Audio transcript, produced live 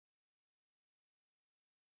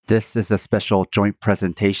This is a special joint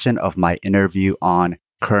presentation of my interview on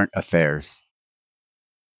current affairs.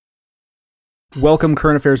 Welcome,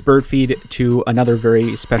 Current Affairs Birdfeed, to another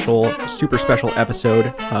very special, super special episode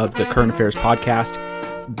of the Current Affairs podcast.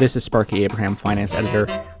 This is Sparky Abraham, finance editor.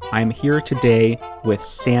 I'm here today with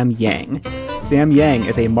Sam Yang. Sam Yang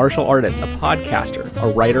is a martial artist, a podcaster,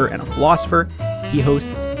 a writer, and a philosopher. He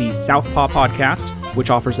hosts the Southpaw podcast, which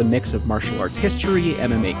offers a mix of martial arts history,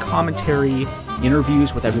 MMA commentary,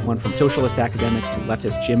 interviews with everyone from socialist academics to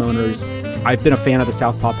leftist gym owners. I've been a fan of the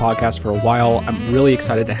Southpaw podcast for a while. I'm really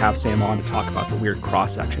excited to have Sam on to talk about the weird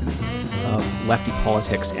cross-sections of lefty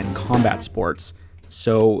politics and combat sports.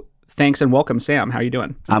 So thanks and welcome, Sam. How are you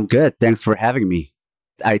doing? I'm good. Thanks for having me.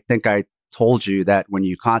 I think I told you that when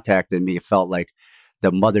you contacted me, it felt like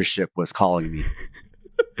the mothership was calling me.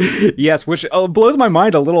 Yes, which blows my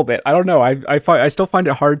mind a little bit. I don't know. I still find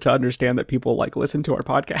it hard to understand that people listen to our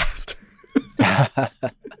podcast.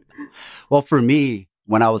 Well, for me,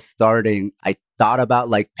 when I was starting, I thought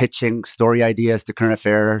about pitching story ideas to Current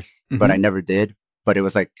Affairs, but I never did. But it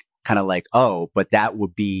was but that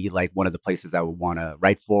would be one of the places I would want to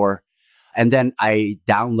write for. And then I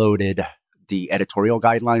downloaded the editorial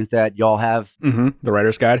guidelines that y'all have. Mm-hmm. The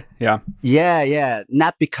writer's guide. Yeah. Yeah.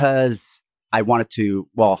 Not because I wanted to,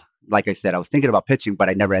 like I said, I was thinking about pitching, but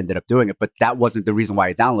I never ended up doing it. But that wasn't the reason why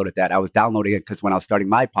I downloaded that. I was downloading it because when I was starting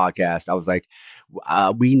my podcast, I was like,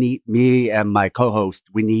 me and my co-host,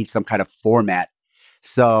 we need some kind of format.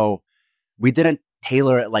 So we didn't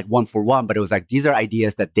tailor it one for one, but it was these are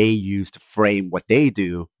ideas that they use to frame what they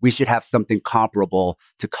do. We should have something comparable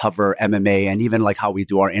to cover MMA and even how we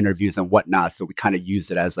do our interviews and whatnot. So we kind of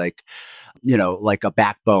use it as a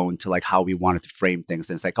backbone to how we wanted to frame things.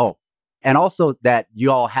 And it's and also that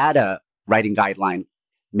you all had a writing guideline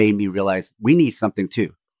made me realize we need something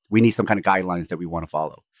too. We need some kind of guidelines that we want to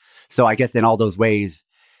follow. So I guess in all those ways,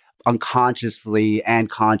 unconsciously and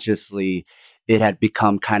consciously, it had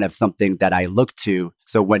become kind of something that I looked to.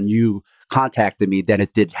 So when you contacted me, then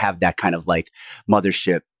it did have that kind of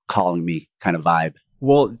mothership calling me kind of vibe.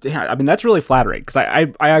 Well, yeah, I mean, that's really flattering because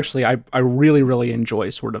I really, really enjoy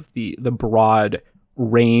sort of the broad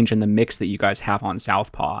range and the mix that you guys have on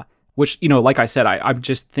Southpaw. Which, like I said, I'm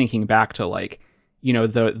just thinking back to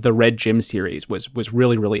the Red Gym series was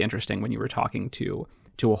really, really interesting when you were talking to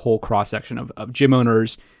a whole cross section of gym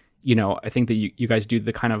owners. I think that you guys do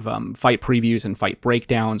the kind of fight previews and fight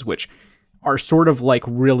breakdowns, which are sort of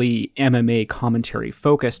really MMA commentary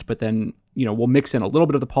focused, but then, we'll mix in a little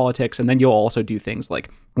bit of the politics. And then you'll also do things like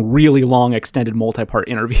really long extended multi-part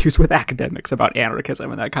interviews with academics about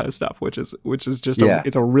anarchism and that kind of stuff, which is just,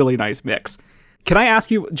 it's a really nice mix. Can I ask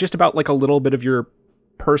you just about a little bit of your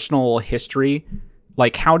personal history?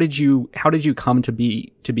 How did you come to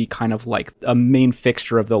be kind of a main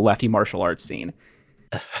fixture of the lefty martial arts scene?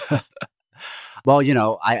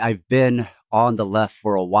 Well, I've been on the left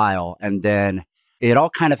for a while, and then it all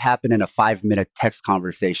kind of happened in a 5-minute text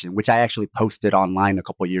conversation, which I actually posted online a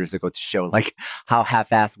couple of years ago to show how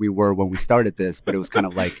half-assed we were when we started this. But it was kind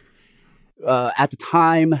of at the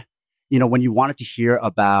time, when you wanted to hear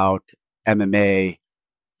about MMA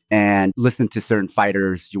and listen to certain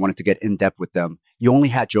fighters, you wanted to get in depth with them, you only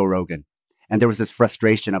had Joe Rogan. And there was this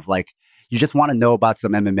frustration of you just want to know about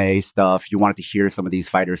some MMA stuff. You wanted to hear some of these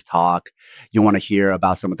fighters talk. You want to hear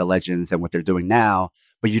about some of the legends and what they're doing now,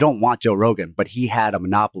 but you don't want Joe Rogan, but he had a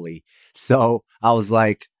monopoly. So I was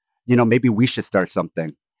maybe we should start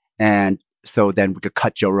something. And so then we could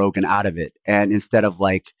cut Joe Rogan out of it. And instead of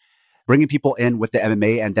bringing people in with the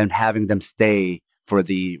MMA and then having them stay for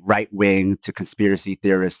the right wing to conspiracy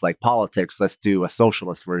theorists politics, let's do a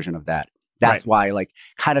socialist version of that. That's right. Why,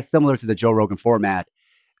 kind of similar to the Joe Rogan format,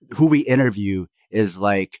 who we interview is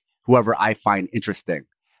whoever I find interesting.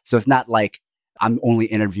 So it's not I'm only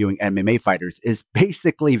interviewing MMA fighters. It's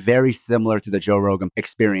basically very similar to the Joe Rogan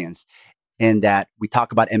experience in that we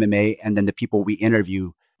talk about MMA and then the people we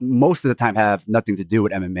interview most of the time have nothing to do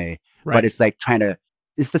with MMA. Right. But it's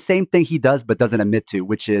it's the same thing he does, but doesn't admit to,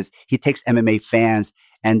 which is he takes MMA fans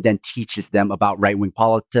and then teaches them about right-wing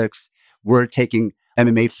politics. We're taking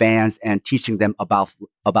MMA fans and teaching them about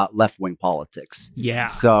left-wing politics. Yeah.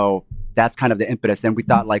 So that's kind of the impetus. And we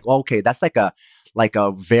thought okay, that's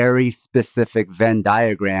a very specific Venn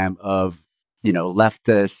diagram of,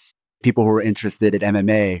 leftists, people who are interested in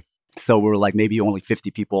MMA. So we're maybe only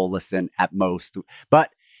 50 people listen at most.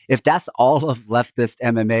 But if that's all of leftist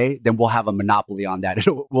MMA, then we'll have a monopoly on that.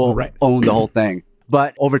 We'll own the whole thing.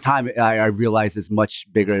 But over time, I realized it's much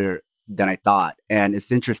bigger than I thought. And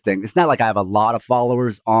it's interesting. It's not I have a lot of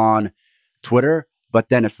followers on Twitter, but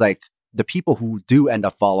then it's the people who do end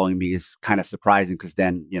up following me is kind of surprising because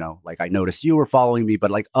then, like I noticed you were following me,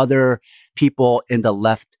 but like other people in the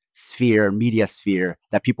left sphere, media sphere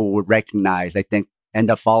that people would recognize, I think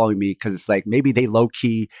end up following me because it's like maybe they low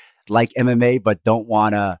key like MMA, but don't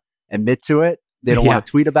want to admit to it. They don't want to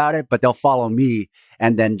tweet about it, but they'll follow me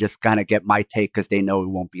and then just kind of get my take because they know it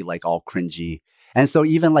won't be like all cringy. And so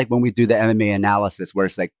even like when we do the MMA analysis where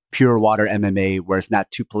it's like pure water MMA, where it's not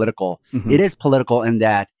too political, it is political in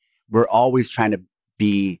that we're always trying to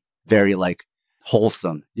be very like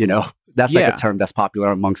wholesome, That's like a term that's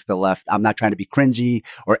popular amongst the left. I'm not trying to be cringy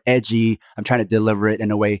or edgy. I'm trying to deliver it in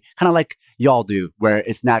a way kind of like y'all do, where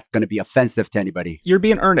it's not going to be offensive to anybody. You're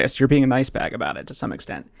being earnest. You're being a nice bag about it to some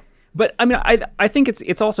extent. But I mean, I think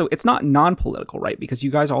it's also, it's not non-political, right? Because you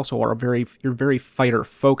guys also are you're very fighter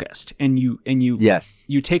focused, and you yes,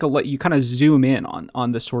 you take you kind of zoom in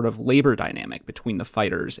on the sort of labor dynamic between the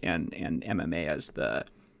fighters and MMA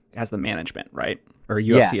as the management, right? Or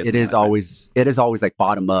UFC as it is always like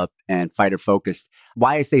bottom up and fighter focused.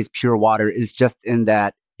 Why I say it's pure water is just in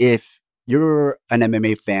that if you're an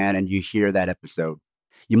MMA fan and you hear that episode,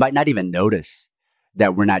 you might not even notice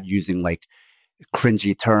that we're not using like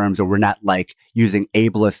cringy terms, or we're not like using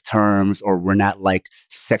ableist terms, or we're not like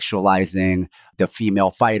sexualizing the female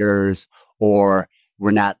fighters, or we're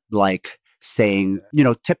not like saying,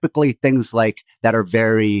 typically things like that are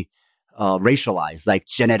very racialized, like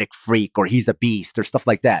genetic freak or he's a beast or stuff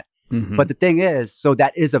like that. But the thing is, so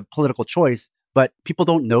that is a political choice, but people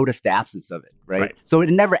don't notice the absence of it, right? So it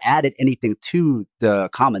never added anything to the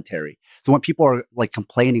commentary. So when people are like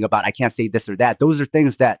complaining about, I can't say this or that, those are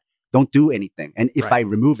things that don't do anything. And if I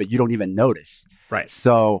remove it, you don't even notice. Right.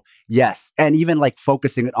 So yes. And even like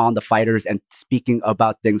focusing it on the fighters and speaking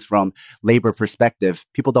about things from labor perspective,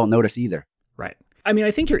 people don't notice either. Right. I mean,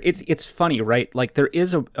 I think it's funny, right? Like there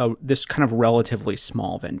is this kind of relatively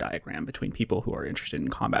small Venn diagram between people who are interested in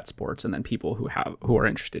combat sports and then people who are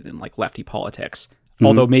interested in like lefty politics.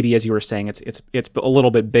 Although maybe, as you were saying, it's a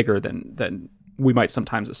little bit bigger than we might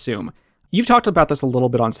sometimes assume. You've talked about this a little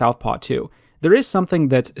bit on Southpaw too. There is something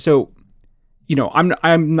that's so,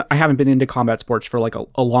 I haven't been into combat sports for like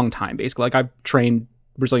a long time. Basically, like I've trained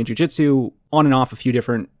Brazilian Jiu-Jitsu on and off for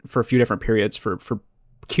a few different periods for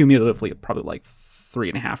cumulatively probably like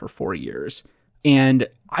 3.5 or 4 years. And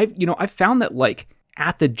I've found that like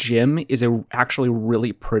at the gym is actually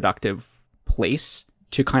really productive place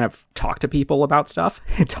to kind of talk to people about stuff,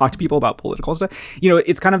 talk to people about political stuff.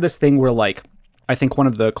 It's kind of this thing where like, I think one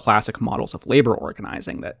of the classic models of labor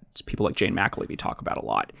organizing that people like Jane McAlevey talk about a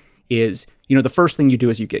lot is, the first thing you do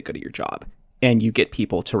is you get good at your job and you get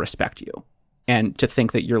people to respect you and to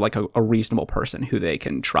think that you're like a reasonable person who they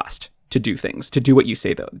can trust to do things, to do what you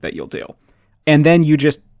say that you'll do. And then you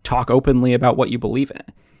just talk openly about what you believe in.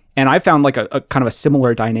 And I found like a kind of a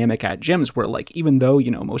similar dynamic at gyms where like, even though,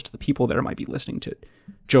 most of the people there might be listening to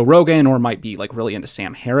Joe Rogan or might be like really into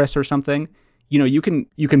Sam Harris or something, you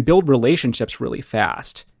can build relationships really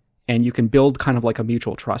fast, and you can build kind of like a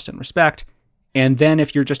mutual trust and respect. And then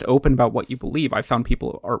if you're just open about what you believe, I found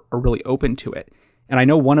people are really open to it. And I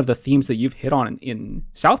know one of the themes that you've hit on in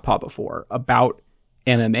Southpaw before about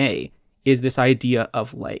MMA is this idea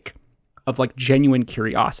of genuine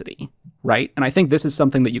curiosity, right? And I think this is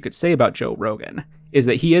something that you could say about Joe Rogan, is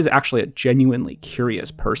that he is actually a genuinely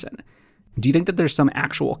curious person. Do you think that there's some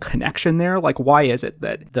actual connection there? Like, why is it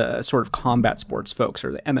that the sort of combat sports folks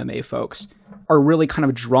or the MMA folks are really kind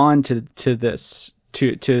of drawn to this,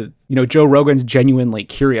 to Joe Rogan's genuinely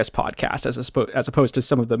curious podcast as opposed to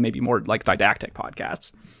some of the maybe more like didactic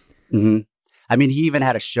podcasts? I mean, he even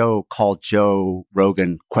had a show called Joe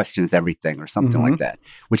Rogan Questions Everything or something like that,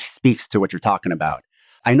 which speaks to what you're talking about.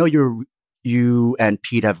 I know you and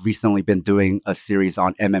Pete have recently been doing a series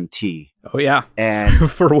on MMT. Oh, yeah. And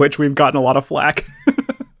for which we've gotten a lot of flack.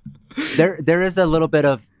 there is a little bit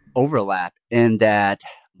of overlap in that.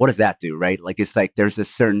 What does that do, right? Like, it's like there's a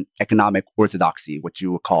certain economic orthodoxy, what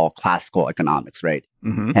you would call classical economics, right?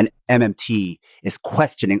 And MMT is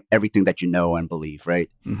questioning everything that you know and believe, right?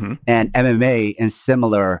 And MMA and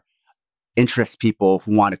similar interests people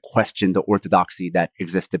who want to question the orthodoxy that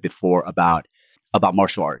existed before about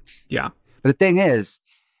martial arts. Yeah. But the thing is,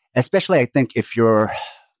 especially I think if you're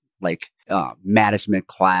like management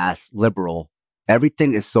class, liberal,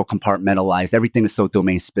 everything is so compartmentalized. Everything is so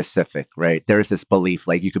domain specific, right? There is this belief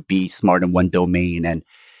like you could be smart in one domain and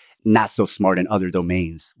not so smart in other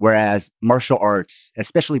domains. Whereas martial arts,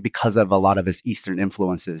 especially because of a lot of its Eastern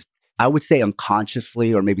influences, I would say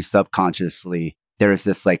unconsciously or maybe subconsciously, there is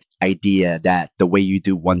this like idea that the way you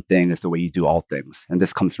do one thing is the way you do all things. And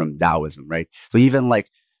this comes from Taoism, right? So even like,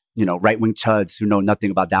 right-wing chuds who know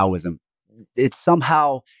nothing about Taoism, it's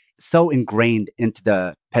somehow so ingrained into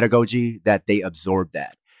the pedagogy that they absorb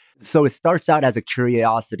that. So it starts out as a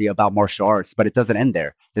curiosity about martial arts, but it doesn't end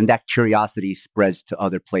there. Then that curiosity spreads to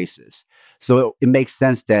other places. So it makes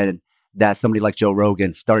sense then that somebody like Joe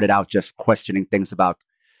Rogan started out just questioning things about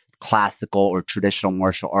classical or traditional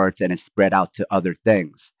martial arts, and it spread out to other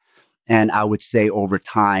things. And I would say over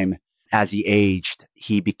time, as he aged,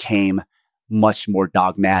 he became much more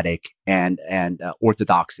dogmatic and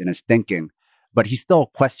orthodox in his thinking. But he's still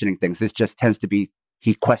questioning things. This just tends to be,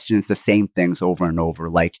 he questions the same things over and over,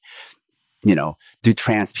 like, do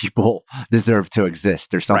trans people deserve to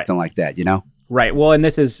exist or something like that, Right. Well, and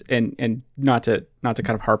this is, and not to kind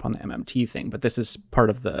of harp on the MMT thing, but this is part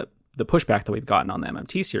of the pushback that we've gotten on the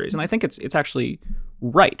MMT series. And I think it's actually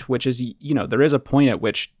right, which is, there is a point at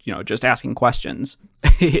which, just asking questions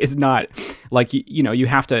is not like, you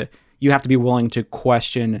have to be willing to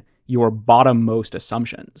question your bottommost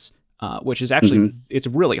assumptions, which is actually, it's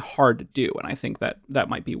really hard to do. And I think that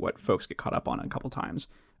might be what folks get caught up on a couple times.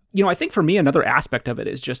 I think for me, another aspect of it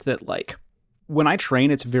is just that, like, when I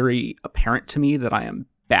train, it's very apparent to me that I am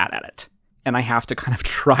bad at it. And I have to kind of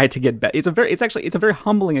try to get better. It's a very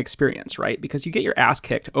humbling experience, right? Because you get your ass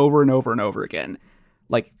kicked over and over and over again,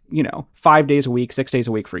 like, 5 days a week, 6 days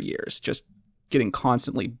a week for years, just getting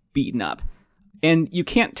constantly beaten up. And you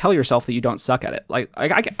can't tell yourself that you don't suck at it. Like,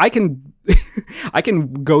 I can, I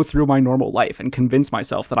can go through my normal life and convince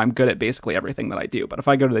myself that I'm good at basically everything that I do. But if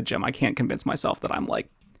I go to the gym, I can't convince myself that I'm like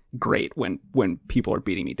great when people are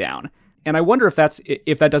beating me down. And I wonder if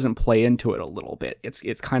that doesn't play into it a little bit.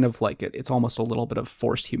 It's kind of like it's almost a little bit of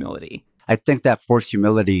forced humility. I think that forced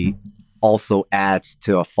humility also adds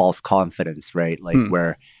to a false confidence, right? Like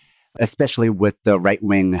where, especially with the right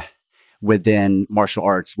wing within martial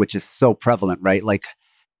arts, which is so prevalent, right? Like,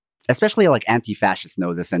 especially like anti-fascists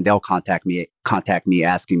know this, and they'll contact me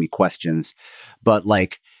asking me questions. But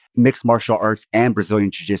like mixed martial arts and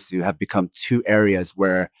Brazilian Jiu-Jitsu have become two areas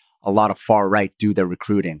where a lot of far right do their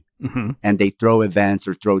recruiting. And they throw events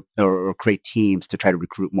or create teams to try to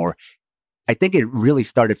recruit more. I think it really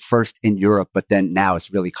started first in Europe, but then now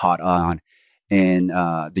it's really caught on in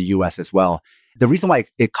the US as well. The reason why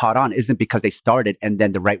it caught on isn't because they started and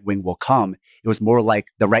then the right wing will come. It was more like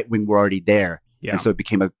the right wing were already there. Yeah. And so it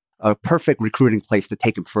became a perfect recruiting place to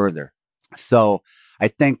take them further. So I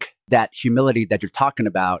think that humility that you're talking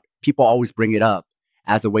about, people always bring it up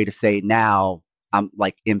as a way to say, now I'm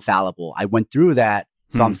like infallible. I went through that.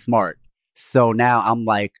 So I'm smart. So now I'm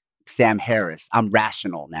like Sam Harris. I'm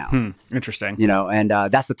rational now. Interesting. And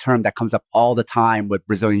that's a term that comes up all the time with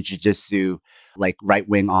Brazilian Jiu-Jitsu, like right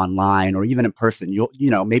wing online or even in person.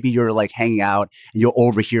 Maybe you're like hanging out and you'll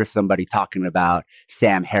overhear somebody talking about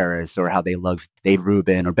Sam Harris or how they love Dave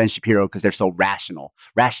Rubin or Ben Shapiro because they're so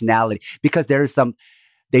rationality, because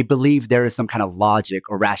they believe there is some kind of logic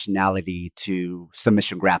or rationality to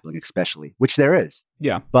submission grappling, especially, which there is.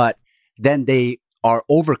 Yeah. But then they are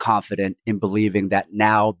overconfident in believing that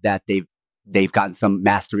now that they've gotten some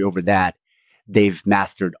mastery over that, they've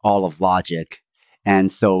mastered all of logic.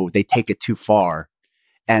 And so they take it too far.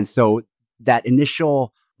 And so that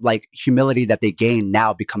initial like humility that they gain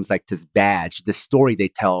now becomes like this badge, the story they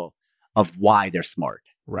tell of why they're smart.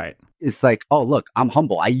 Right. It's like, oh, look, I'm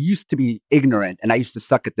humble. I used to be ignorant and I used to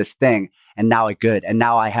suck at this thing. And now I'm good. And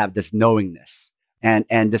now I have this knowingness. And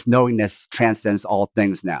this knowingness transcends all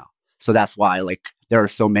things now. So that's why like there are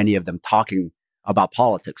so many of them talking about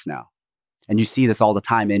politics now. And you see this all the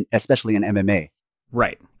time, especially in MMA.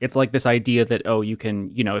 Right. It's like this idea that, you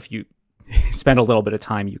can, if you spend a little bit of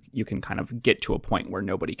time, you can kind of get to a point where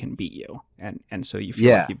nobody can beat you. And so you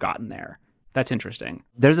feel like you've gotten there. That's interesting.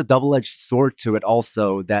 There's a double-edged sword to it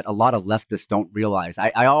also that a lot of leftists don't realize.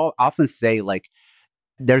 I often say like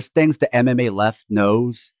there's things the MMA left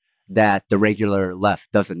knows that the regular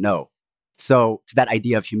left doesn't know. So to that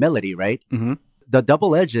idea of humility, right? Mm-hmm. The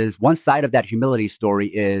double edge is one side of that humility story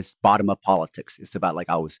is bottom-up politics. It's about like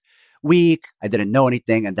I was weak, I didn't know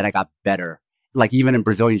anything, and then I got better. Like even in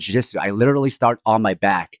Brazilian Jiu-Jitsu, I literally start on my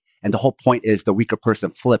back. And the whole point is the weaker person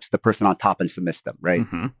flips the person on top and submits them, right?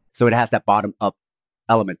 Mm-hmm. So it has that bottom-up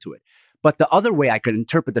element to it. But the other way I could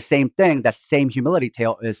interpret the same thing, that same humility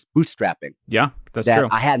tale, is bootstrapping. Yeah, that's that true.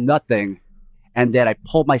 I had nothing, and then I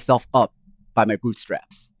pulled myself up by my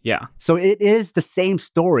bootstraps. Yeah. So it is the same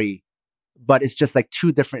story, but it's just like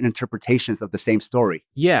two different interpretations of the same story.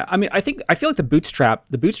 Yeah. I mean, I feel like the bootstrap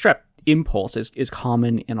impulse is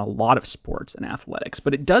common in a lot of sports and athletics,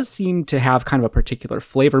 but it does seem to have kind of a particular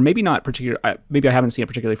flavor. Maybe not particular. Maybe I haven't seen it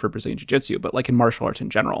particularly for Brazilian Jiu-Jitsu, but like in martial arts in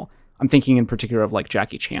general. I'm thinking in particular of like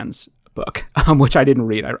Jackie Chan's book, which I didn't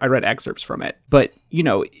read. I read excerpts from it, but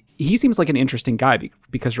he seems like an interesting guy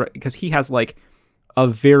because he has like a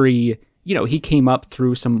very, he came up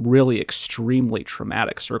through some really extremely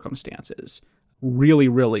traumatic circumstances, really,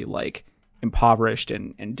 really like impoverished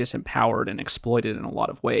and disempowered and exploited in a lot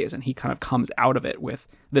of ways. And he kind of comes out of it with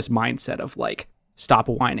this mindset of like, stop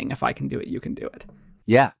whining. If I can do it, you can do it.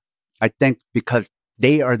 Yeah. I think because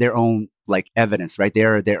they are their own like evidence, right? They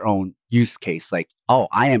are their own use case. Like, oh,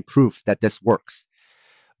 I am proof that this works.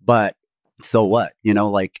 But so what?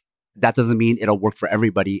 Like that doesn't mean it'll work for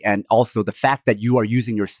everybody. And also the fact that you are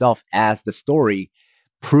using yourself as the story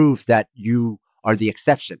proves that you are the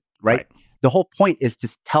exception, right? The whole point is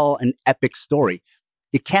to tell an epic story.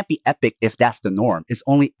 It can't be epic if that's the norm. It's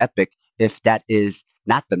only epic if that is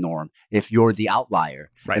not the norm, if you're the outlier.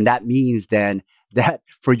 Right. And that means then that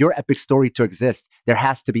for your epic story to exist, there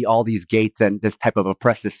has to be all these gates and this type of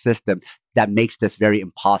oppressive system that makes this very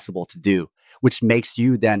impossible to do, which makes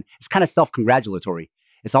you then, it's kind of self-congratulatory.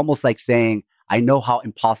 It's almost like saying, I know how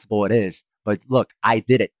impossible it is, but look, I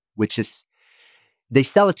did it, which is, they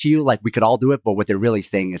sell it to you like we could all do it, but what they're really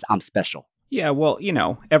saying is I'm special. Yeah, well,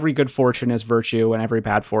 every good fortune is virtue and every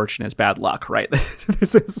bad fortune is bad luck, right?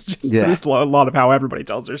 This is just a lot of how everybody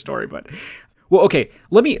tells their story. But, well, okay,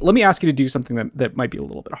 let me ask you to do something that might be a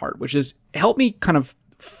little bit hard, which is help me kind of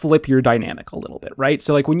flip your dynamic a little bit, right?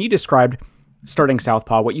 So like when you described starting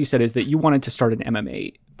Southpaw, what you said is that you wanted to start an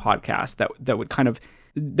MMA podcast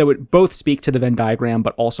that would both speak to the Venn diagram,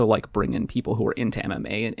 but also like bring in people who are into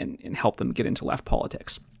MMA and help them get into left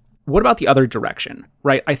politics. What about the other direction,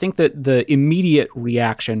 right? I think that the immediate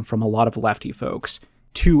reaction from a lot of lefty folks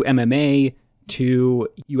to MMA, to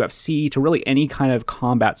UFC, to really any kind of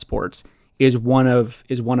combat sports is one of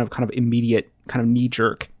kind of immediate kind of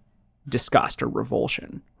knee-jerk disgust or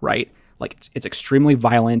revulsion, right? Like it's extremely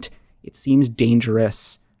violent. It seems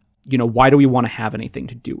dangerous. Why do we want to have anything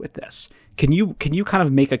to do with this? Can you kind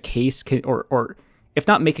of make a case, or if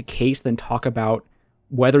not make a case, then talk about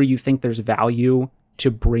whether you think there's value to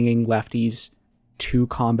bringing lefties to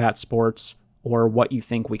combat sports, or what you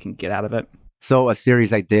think we can get out of it? So a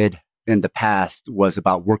series I did in the past was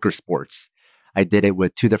about worker sports. I did it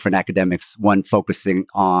with two different academics, one focusing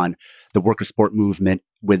on the worker sport movement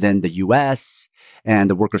within the US and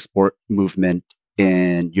the worker sport movement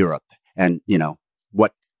in Europe. And,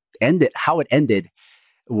 how it ended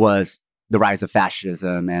was the rise of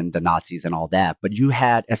fascism and the Nazis and all that. But you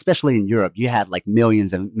had, especially in Europe, you had like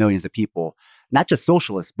millions and millions of people, not just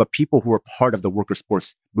socialists, but people who were part of the worker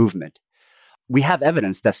sports movement. We have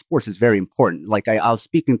evidence that sports is very important. Like I was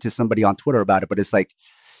speaking to somebody on Twitter about it, but it's like,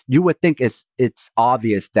 you would think it's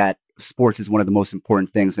obvious that sports is one of the most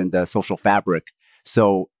important things in the social fabric.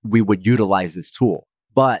 So we would utilize this tool.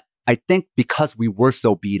 But I think because we were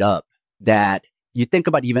so beat up that you think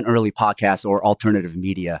about even early podcasts or alternative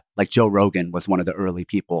media, like Joe Rogan was one of the early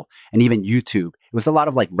people, and even YouTube, it was a lot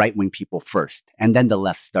of like right-wing people first, and then the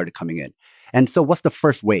left started coming in. And so what's the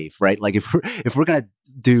first wave, right? Like if we're going to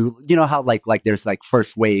do, how like there's like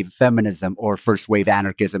first wave feminism or first wave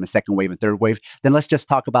anarchism and second wave and third wave, then let's just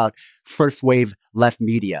talk about first wave left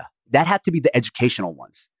media. That had to be the educational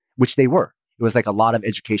ones, which they were. It was like a lot of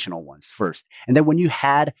educational ones first. And then when you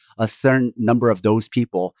had a certain number of those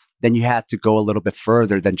people, then you had to go a little bit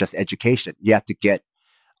further than just education. You had to get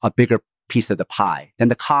a bigger piece of the pie. Then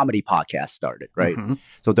the comedy podcast started, right? Mm-hmm.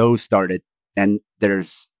 So those started, and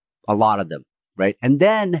there's a lot of them, right? And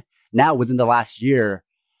then now within the last year,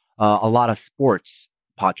 a lot of sports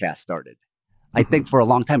podcasts started. Mm-hmm. I think for a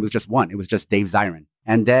long time, it was just one. It was just Dave Zirin.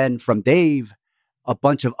 And then from Dave, a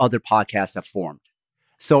bunch of other podcasts have formed.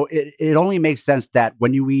 So it only makes sense that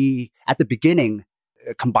when we, at the beginning,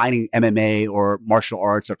 combining MMA or martial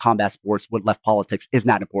arts or combat sports with left politics is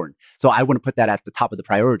not important. So I wouldn't put that at the top of the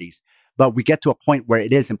priorities. But we get to a point where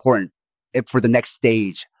it is important for the next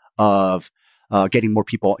stage of getting more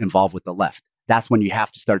people involved with the left. That's when you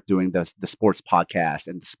have to start doing the sports podcast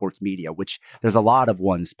and the sports media, which there's a lot of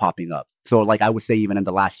ones popping up. So like I would say even in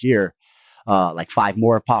the last year, like 5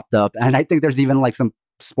 more have popped up. And I think there's even like some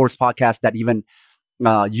sports podcasts that even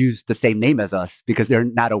use the same name as us because they're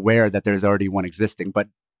not aware that there's already one existing, but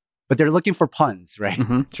they're looking for puns, right?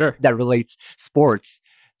 Mm-hmm, sure. That relates sports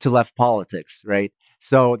to left politics, right?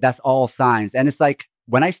 So that's all signs. And it's like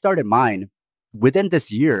when I started mine, within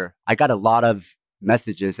this year, I got a lot of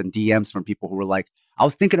messages and DMs from people who were like, I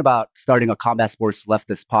was thinking about starting a combat sports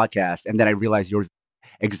leftist podcast, and then I realized yours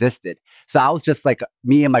existed. So I was just like,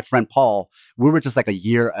 me and my friend Paul, we were just like a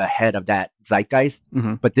year ahead of that zeitgeist.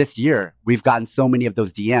 Mm-hmm. But this year, we've gotten so many of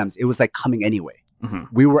those DMs. It was like coming anyway. Mm-hmm.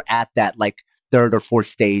 We were at that like 3rd or 4th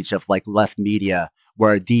stage of like left media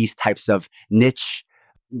where these types of niche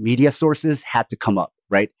media sources had to come up,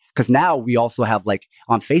 right? Because now we also have like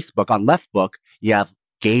on Facebook, on Leftbook, you have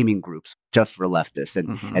gaming groups just for leftists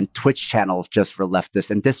and Twitch channels just for leftists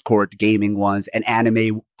and Discord gaming ones and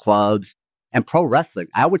anime clubs and pro wrestling.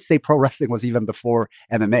 I would say pro wrestling was even before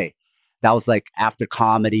MMA. That was like after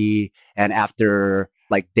comedy and after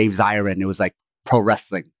like Dave Zirin, it was like pro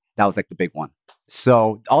wrestling. That was like the big one.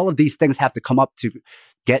 So all of these things have to come up to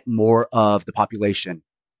get more of the population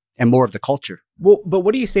and more of the culture. Well, but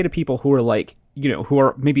what do you say to people who are like, who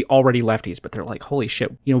are maybe already lefties, but they're like, holy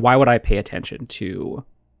shit, why would I pay attention to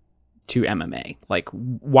MMA? Like,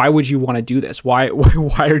 why would you want to do this? Why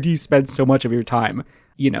do you spend so much of your time,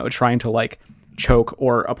 trying to like choke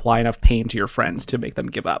or apply enough pain to your friends to make them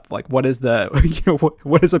give up? Like, what is the,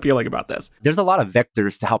 what is appealing about this? There's a lot of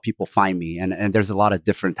vectors to how people find me. And there's a lot of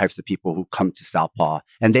different types of people who come to Southpaw.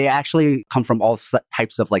 And they actually come from all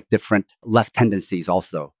types of like different left tendencies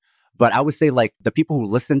also. But I would say like the people who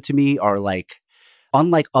listen to me are like,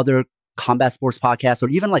 unlike other combat sports podcasts or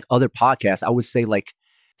even like other podcasts, I would say like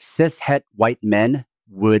cis-het white men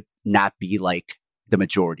would not be like the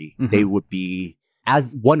majority. They would be,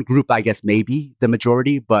 as one group, I guess, maybe the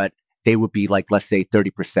majority, but they would be like, let's say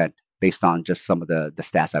 30% based on just some of the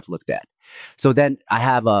stats I've looked at. So then I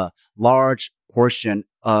have a large portion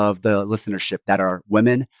of the listenership that are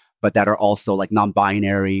women, but that are also like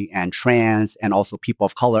non-binary and trans and also people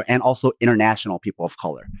of color and also international people of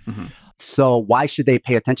color. So why should they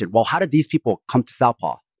pay attention? Well, how did these people come to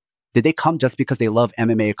Southpaw? Did they come just because they love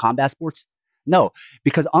MMA or combat sports? No,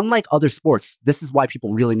 because unlike other sports, this is why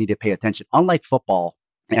people really need to pay attention. Unlike football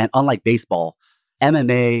and unlike baseball,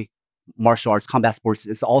 MMA, martial arts, combat sports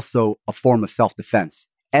is also a form of self-defense.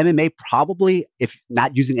 MMA probably, if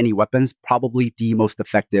not using any weapons, probably the most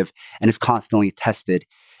effective and is constantly tested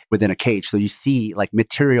within a cage. So you see like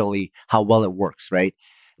materially how well it works, right?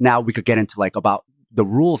 Now we could get into like about the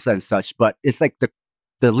rules and such, but it's like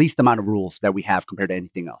the least amount of rules that we have compared to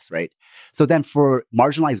anything else, right? So then for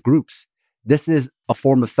marginalized groups, this is a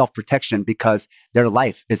form of self-protection because their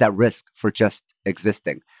life is at risk for just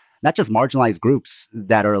existing. Not just marginalized groups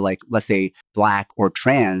that are like, let's say, Black or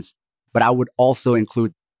trans, but I would also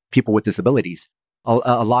include people with disabilities.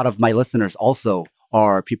 A lot of my listeners also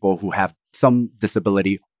are people who have some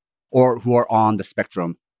disability or who are on the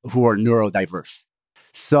spectrum, who are neurodiverse.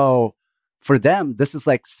 So for them, this is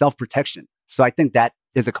like self-protection. So I think that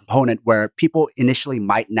is a component where people initially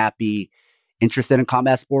might not be interested in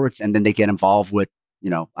combat sports, and then they get involved with,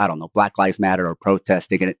 I don't know, Black Lives Matter or protests.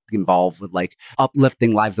 They get involved with like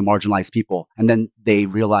uplifting lives of marginalized people. And then they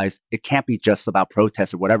realize it can't be just about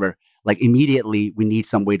protests or whatever. Like immediately we need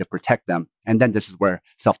some way to protect them. And then this is where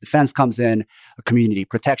self-defense comes in, community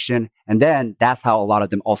protection. And then that's how a lot of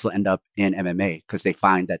them also end up in MMA because they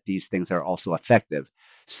find that these things are also effective.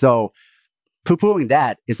 So poo-pooing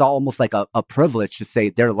that is almost like a privilege to say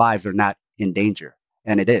their lives are not in danger.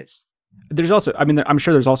 And it is. There's also, I'm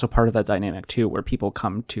sure there's also part of that dynamic too, where people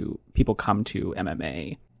come to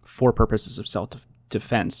MMA for purposes of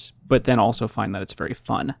self-defense, but then also find that it's very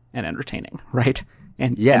fun and entertaining, right?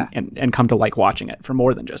 And come to like watching it for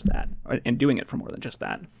more than just that, and doing it for more than just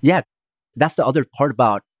that. Yeah, that's the other part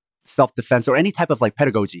about self-defense or any type of like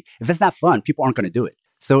pedagogy. If it's not fun, people aren't going to do it.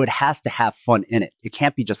 So it has to have fun in it. It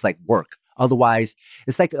can't be just like work. Otherwise,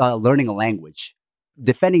 it's like learning a language.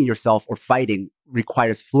 Defending yourself or fighting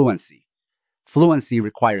requires fluency. Fluency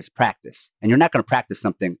requires practice. And you're not going to practice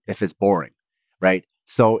something if it's boring, right?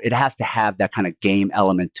 So it has to have that kind of game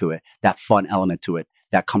element to it, that fun element to it,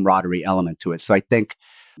 that camaraderie element to it. So I think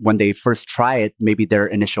when they first try it, maybe their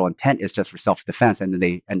initial intent is just for self-defense, and then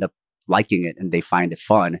they end up liking it and they find it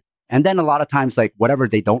fun. And then a lot of times, like whatever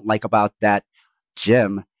they don't like about that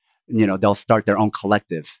gym, they'll start their own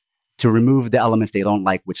collective to remove the elements they don't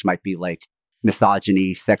like, which might be like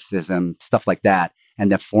misogyny, sexism, stuff like that,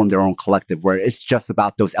 and then form their own collective where it's just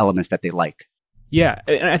about those elements that they like. Yeah,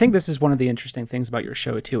 and I think this is one of the interesting things about your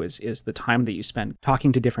show too, is the time that you spend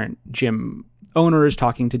talking to different gym owners,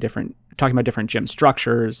 talking about different gym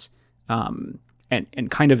structures, and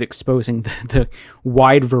kind of exposing the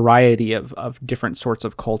wide variety of different sorts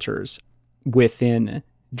of cultures within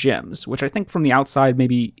gyms, which I think from the outside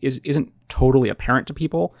maybe isn't totally apparent to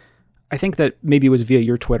people. I think that maybe it was via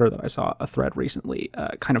your Twitter that I saw a thread recently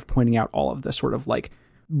kind of pointing out all of the sort of like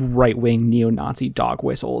right-wing neo-Nazi dog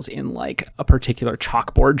whistles in like a particular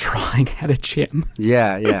chalkboard drawing at a gym.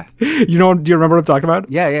 Yeah. Do you remember what I'm talking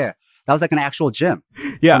about? Yeah. That was like an actual gym.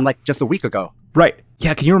 Yeah. From like just a week ago. Right.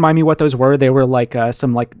 Yeah. Can you remind me what those were? They were like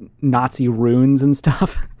some like Nazi runes and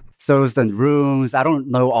stuff. So it was the runes. I don't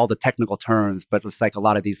know all the technical terms, but it was like a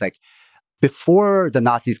lot of these like, before the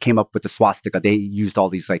Nazis came up with the swastika, they used all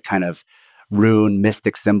these like kind of rune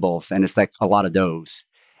mystic symbols. And it's like a lot of those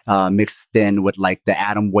mixed in with like the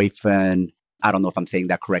Atomwaffen I don't know if I'm saying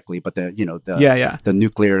that correctly, but Yeah. the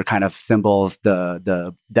nuclear kind of symbols,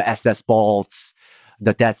 the SS bolts,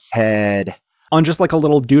 the death's head. On just like a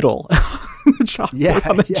little doodle. Yeah.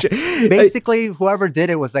 Basically, whoever did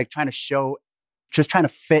it was like trying to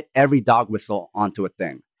fit every dog whistle onto a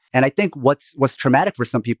thing. And I think what's traumatic for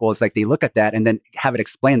some people is like they look at that and then have it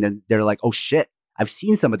explained and they're like, oh shit, I've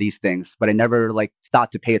seen some of these things, but I never like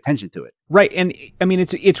thought to pay attention to it. Right. And I mean,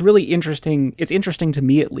 it's really interesting. It's interesting to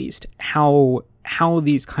me, at least, how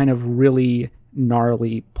these kind of really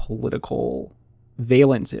gnarly political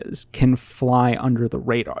valences can fly under the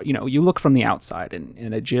radar. You know, you look from the outside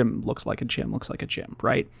and a gym looks like a gym,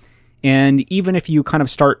 right? And even if you kind of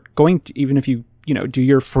start going, even if you do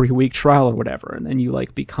your free week trial or whatever, and then you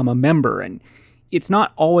like become a member, and it's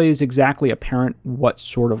not always exactly apparent what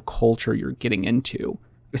sort of culture you're getting into,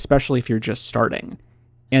 especially if you're just starting.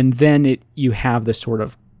 And then you have this sort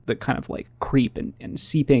of the kind of like creep and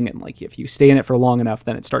seeping, and like if you stay in it for long enough,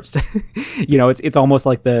 then it starts to, it's almost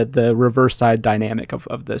like the reverse side dynamic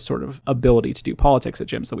of this sort of ability to do politics at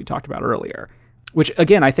gyms that we talked about earlier. Which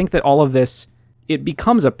again, I think that all of this, it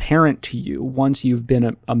becomes apparent to you once you've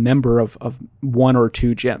been a member of one or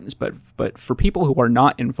two gyms. But for people who are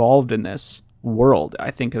not involved in this world,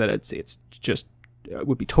 I think that it's just it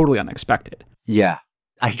would be totally unexpected. Yeah.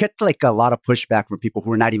 I get like a lot of pushback from people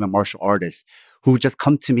who are not even martial artists who just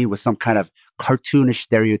come to me with some kind of cartoonish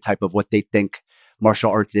stereotype of what they think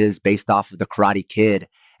martial arts is based off of the Karate Kid.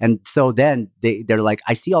 And so then they're like,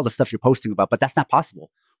 I see all the stuff you're posting about, but that's not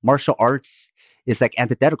possible. Martial arts is like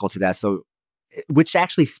antithetical to that. So, which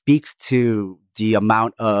actually speaks to the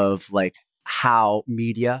amount of like how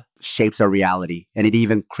media shapes our reality. And it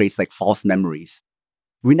even creates like false memories.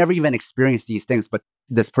 We never even experienced these things, but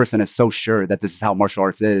this person is so sure that this is how martial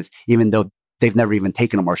arts is, even though they've never even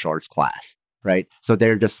taken a martial arts class, right? So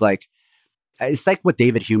they're just like, it's like what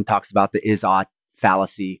David Hume talks about, the is-ought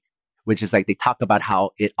fallacy, which is like they talk about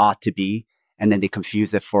how it ought to be, and then they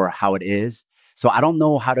confuse it for how it is. So I don't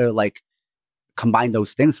know how to like combine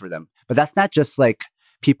those things for them. But that's not just like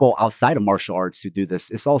people outside of martial arts who do this.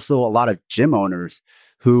 It's also a lot of gym owners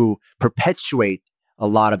who perpetuate a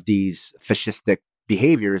lot of these fascistic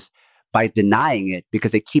behaviors by denying it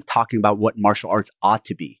because they keep talking about what martial arts ought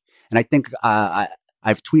to be. And I think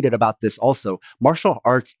I've tweeted about this also. Martial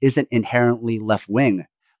arts isn't inherently left-wing,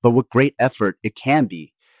 but with great effort, it can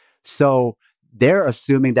be. So they're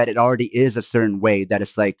assuming that it already is a certain way, that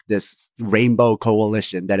it's like this rainbow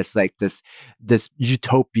coalition, that it's like this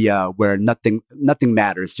utopia where nothing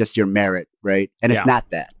matters, just your merit, right? And it's not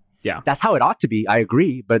that. Yeah. That's how it ought to be. I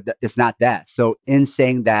agree, but it's not that. So in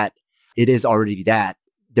saying that it is already that,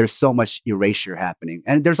 there's so much erasure happening.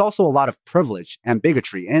 And there's also a lot of privilege and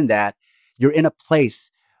bigotry in that you're in a place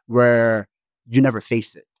where you never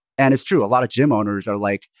face it. And it's true. A lot of gym owners are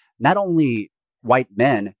like not only white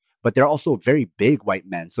men, but they're also very big white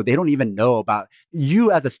men. So they don't even know about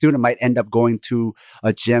you as a student might end up going to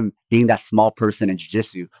a gym being that small person in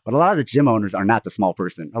jiu-jitsu. But a lot of the gym owners are not the small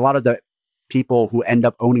person. A lot of the people who end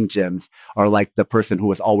up owning gyms are like the person who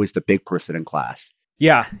was always the big person in class.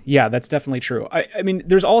 Yeah, that's definitely true. I mean,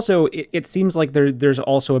 there's also, it seems like there's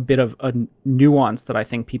also a bit of a nuance that I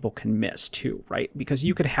think people can miss too, right? Because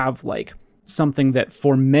you could have like something that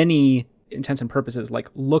for many intents and purposes, like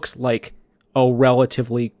looks like a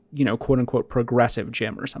relatively, quote unquote, progressive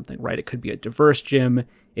gym or something, right? It could be a diverse gym.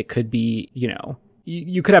 It could be,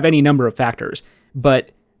 you could have any number of factors, but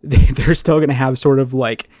they're still going to have sort of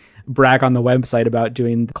like brag on the website about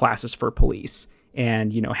doing classes for police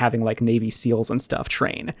and, having like Navy SEALs and stuff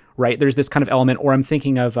train, right? There's this kind of element, or I'm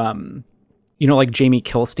thinking of, like Jamie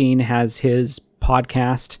Kilstein has his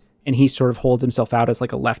podcast and he sort of holds himself out as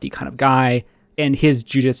like a lefty kind of guy. And his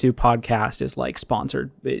jiu-jitsu podcast is like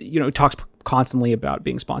sponsored, talks constantly about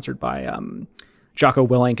being sponsored by Jocko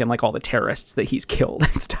Willink and like all the terrorists that he's killed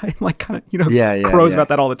and stuff. Like kind of, crows about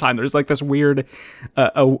that all the time. There's like this weird,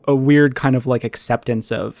 a weird kind of like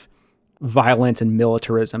acceptance of violence and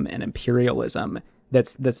militarism and imperialism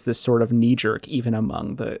that's this sort of knee-jerk even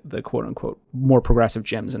among the quote-unquote more progressive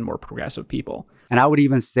gyms and more progressive people. And I would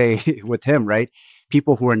even say with him, right,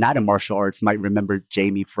 people who are not in martial arts might remember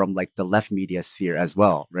Jamie from like the left media sphere as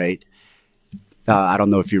well, right? I don't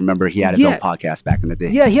know if you remember, he had his own podcast back in the day.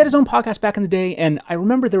 Yeah, he had his own podcast back in the day, and I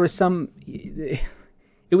remember there was it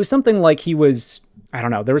was something like he was, I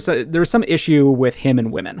don't know, there was some issue with him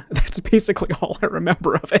and women. That's basically all I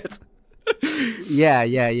remember of it.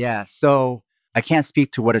 Yeah. So I can't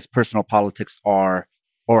speak to what his personal politics are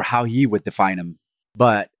or how he would define them,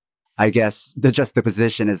 but I guess the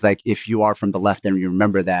juxtaposition is like, if you are from the left and you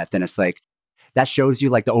remember that, then it's like, that shows you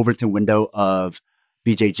like the Overton window of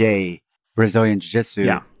BJJ, Brazilian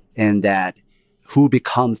Jiu-Jitsu, and that who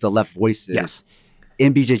becomes the left voices Yes.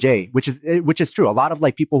 in BJJ, which is true. A lot of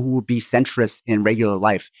like people who would be centrist in regular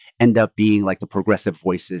life end up being like the progressive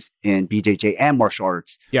voices in BJJ and martial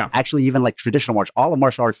arts. Yeah. Actually, even like traditional all of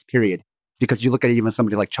martial arts, period. Because you look at even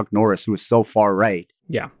somebody like Chuck Norris, who is so far right.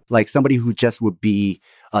 Yeah. Like somebody who just would be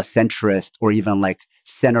a centrist or even like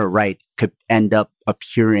center right could end up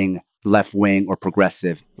appearing left wing or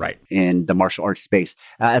progressive Right. in the martial arts space.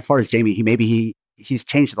 As far as Jamie, he's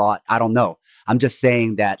changed a lot. I don't know. I'm just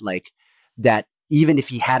saying that that even if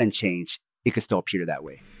he hadn't changed, it could still appear that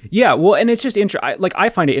way. Yeah, well, and it's just I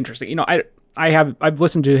find it interesting. You know, I've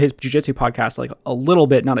listened to his jiu-jitsu podcast like a little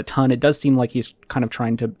bit, not a ton. It does seem like he's kind of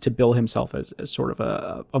trying to bill himself as sort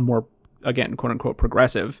of a more, again, quote unquote,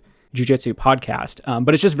 progressive jiu-jitsu podcast.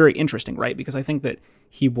 But it's just very interesting, right? Because I think that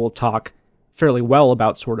he will talk fairly well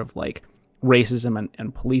about sort of like racism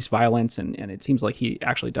and police violence, and it seems like he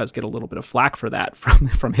actually does get a little bit of flack for that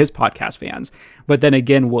from his podcast fans. But then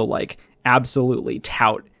again, will like absolutely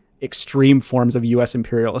tout extreme forms of U.S.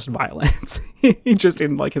 imperialist violence just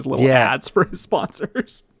in like his little ads for his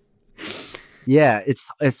sponsors. Yeah,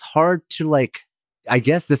 it's hard to like, I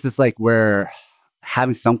guess this is like where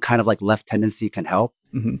having some kind of like left tendency can help,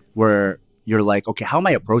 where you're like, okay, how am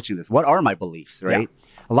I approaching this? What are my beliefs, right?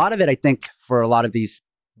 Yeah. A lot of it, I think, for a lot of these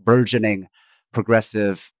burgeoning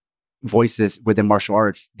progressive voices within martial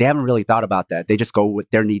arts, they haven't really thought about that. They just go with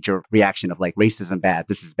their knee-jerk reaction of like, racism bad,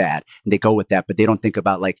 this is bad. And they go with that, but they don't think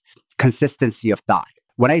about like consistency of thought.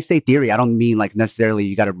 When I say theory, I don't mean like necessarily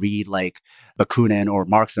you got to read like Bakunin or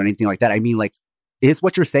Marx or anything like that. I mean like, is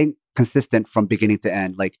what you're saying consistent from beginning to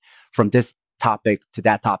end? Like from this topic to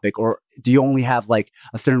that topic? Or do you only have like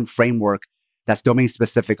a certain framework that's domain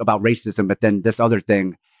specific about racism, but then this other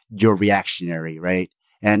thing, you're reactionary, right?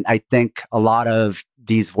 And I think a lot of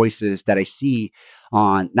these voices that I see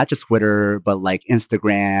on not just Twitter, but like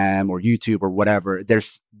Instagram or YouTube or whatever, there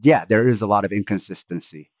is a lot of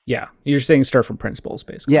inconsistency. Yeah. You're saying start from principles,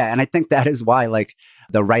 basically. Yeah. And I think that is why like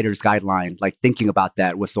the writer's guideline, like thinking about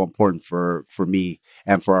that was so important for me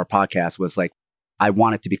and for our podcast was like, I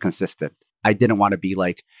want it to be consistent. I didn't want to be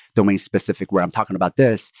like domain specific where I'm talking about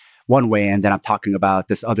this one way and then I'm talking about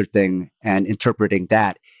this other thing and interpreting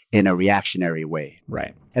that in a reactionary way.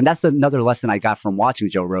 Right. And that's another lesson I got from watching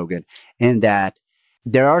Joe Rogan, in that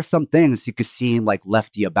there are some things you could seem like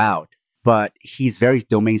lefty about, but he's very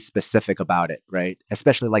domain specific about it, right?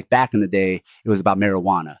 Especially like back in the day, it was about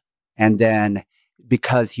marijuana. And then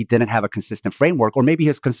because he didn't have a consistent framework, or maybe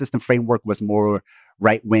his consistent framework was more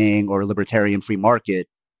right wing or libertarian free market,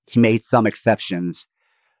 he made some exceptions,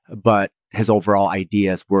 but his overall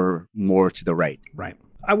ideas were more to the right. Right.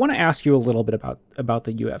 I want to ask you a little bit about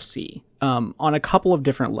the UFC on a couple of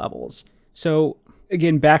different levels. So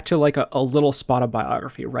again, back to like a little spot of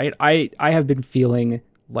biography, right? I have been feeling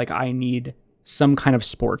like I need some kind of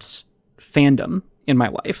sports fandom in my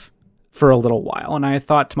life for a little while. And I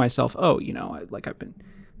thought to myself, oh, you know, I've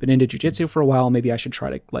been into jiu-jitsu for a while. Maybe I should try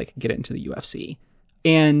to like get into the UFC.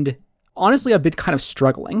 And honestly, I've been kind of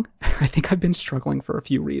struggling. I think I've been struggling for a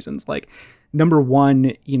few reasons. Like, number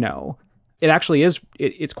one, you know, it actually is,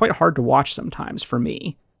 it's quite hard to watch sometimes for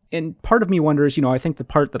me. And part of me wonders, you know, I think the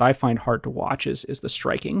part that I find hard to watch is the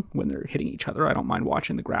striking when they're hitting each other. I don't mind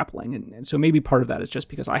watching the grappling. And so maybe part of that is just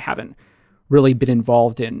because I haven't really been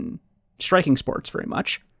involved in striking sports very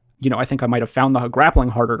much. You know, I think I might have found the grappling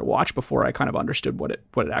harder to watch before I kind of understood what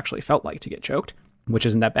it actually felt like to get choked, which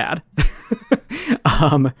isn't that bad.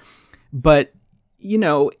 But, you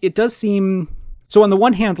know, it does seem... So on the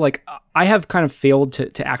one hand, like, I have kind of failed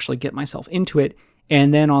to actually get myself into it.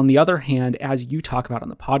 And then on the other hand, as you talk about on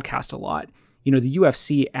the podcast a lot, you know, the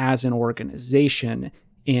UFC as an organization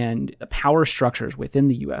and the power structures within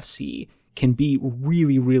the UFC can be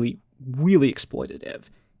really, really, really exploitative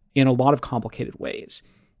in a lot of complicated ways.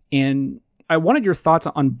 And I wanted your thoughts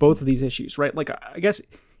on both of these issues, right? Like, I guess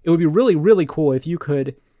it would be really, really cool if you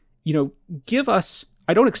could, you know, give us...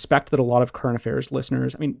 I don't expect that a lot of current affairs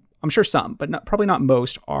listeners, I mean, I'm sure some, but probably not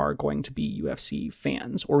most, are going to be UFC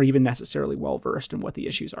fans or even necessarily well-versed in what the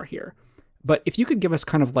issues are here. But if you could give us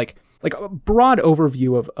kind of like a broad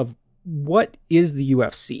overview of what is the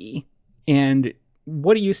UFC and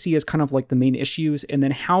what do you see as kind of like the main issues, and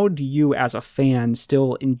then how do you as a fan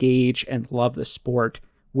still engage and love the sport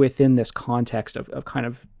within this context of kind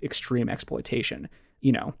of extreme exploitation,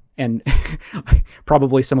 you know? And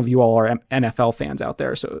probably some of you all are NFL fans out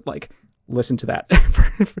there, so like listen to that.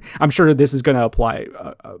 I'm sure this is going to apply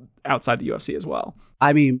outside the UFC as well.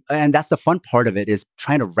 I mean, and that's the fun part of it, is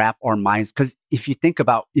trying to wrap our minds. Because if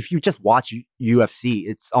you just watch UFC,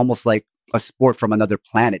 it's almost like a sport from another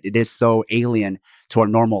planet. It is so alien to our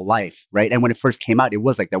normal life, right? And when it first came out, it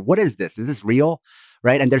was like that. What is this? Is this real?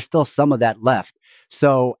 Right? And there's still some of that left.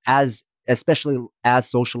 So especially as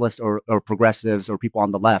socialists or progressives or people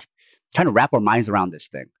on the left, trying to wrap our minds around this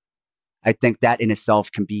thing, I think that in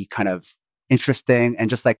itself can be kind of interesting and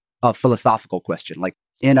just like a philosophical question. Like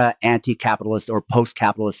in an anti-capitalist or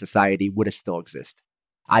post-capitalist society, would it still exist?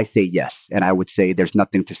 I say yes. And I would say there's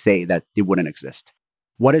nothing to say that it wouldn't exist.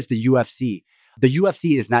 What is the UFC? The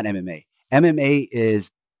UFC is not MMA. MMA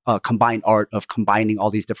is a combined art of combining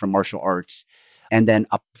all these different martial arts and then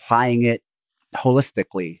applying it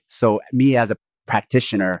holistically. So me as a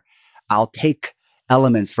practitioner, I'll take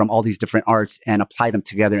elements from all these different arts and apply them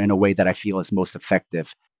together in a way that I feel is most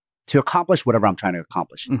effective to accomplish whatever I'm trying to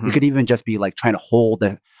accomplish. Mhm. It could even just be like trying to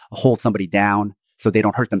hold somebody down so they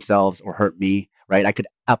don't hurt themselves or hurt me, right? I could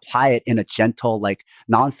apply it in a gentle, like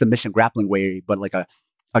non-submission grappling way, but like a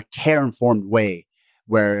care-informed way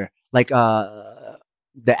where like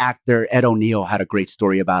the actor Ed O'Neill had a great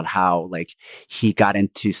story about how like he got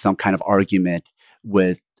into some kind of argument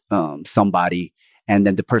with somebody, and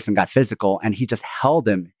then the person got physical, and he just held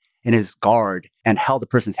him in his guard and held the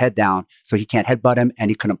person's head down so he can't headbutt him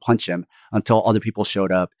and he couldn't punch him until other people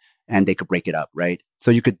showed up and they could break it up, right?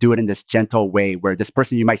 So you could do it in this gentle way where this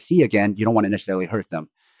person you might see again, you don't want to necessarily hurt them,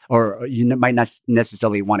 or you might not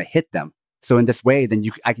necessarily want to hit them. So in this way, then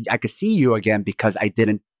I could see you again because I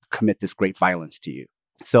didn't commit this great violence to you.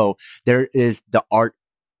 So there is the art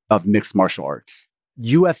of mixed martial arts.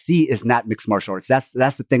 UFC is not mixed martial arts. That's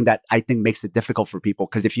the thing that I think makes it difficult for people,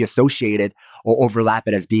 because if you associate it or overlap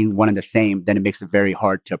it as being one and the same, then it makes it very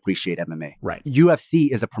hard to appreciate MMA. Right.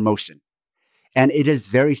 UFC is a promotion, and it is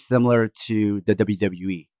very similar to the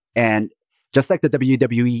WWE. And just like the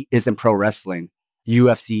WWE is in pro wrestling,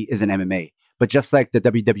 UFC is in MMA. But just like the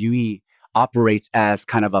WWE operates as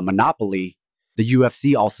kind of a monopoly, the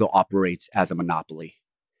UFC also operates as a monopoly.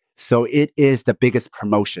 So it is the biggest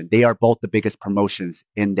promotion. They are both the biggest promotions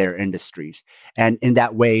in their industries. And in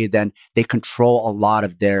that way, then they control a lot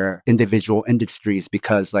of their individual industries,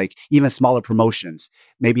 because like even smaller promotions,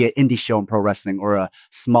 maybe an indie show in pro wrestling or a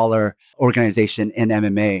smaller organization in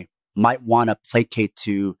MMA might want to placate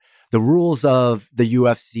to the rules of the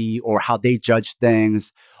UFC or how they judge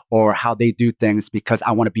things or how they do things, because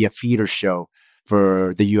I want to be a feeder show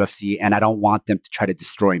for the UFC and I don't want them to try to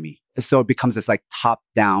destroy me. So it becomes this like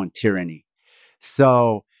top-down tyranny.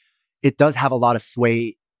 So it does have a lot of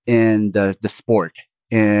sway in the sport,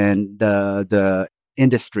 in the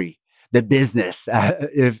industry, the business,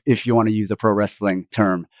 if you want to use a pro wrestling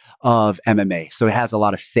term, of MMA. So it has a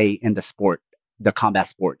lot of say in the sport, the combat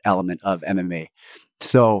sport element of MMA.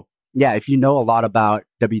 So yeah, if you know a lot about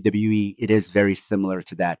WWE, it is very similar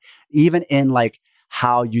to that. Even in like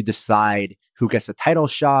how you decide who gets a title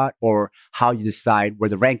shot or how you decide where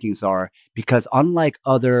the rankings are. Because unlike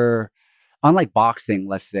boxing,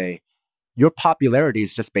 let's say, your popularity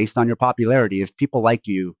is just based on your popularity. If people like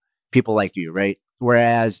you, right?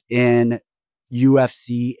 Whereas in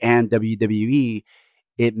UFC and WWE,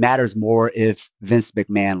 it matters more if Vince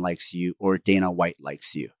McMahon likes you or Dana White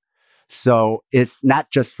likes you. So it's not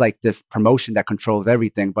just like this promotion that controls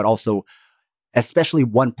everything, but also especially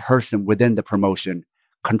one person within the promotion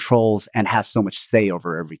controls and has so much say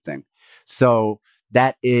over everything. So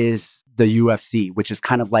that is the UFC, which is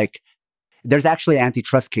kind of like, there's actually an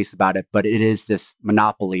antitrust case about it, but it is this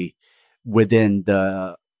monopoly within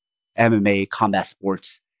the MMA combat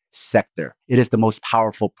sports sector. It is the most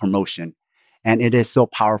powerful promotion. And it is so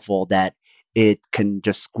powerful that it can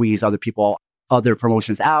just squeeze other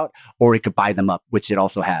promotions out, or it could buy them up, which it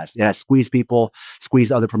also has. It has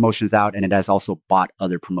squeezed other promotions out, and it has also bought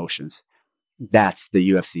other promotions. That's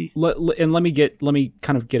the UFC. And let me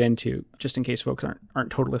kind of get into, just in case folks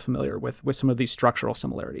aren't totally familiar with some of these structural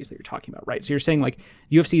similarities that you're talking about, right? So you're saying like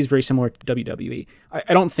UFC is very similar to WWE.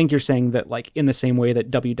 I don't think you're saying that like in the same way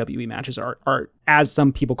that WWE matches are, as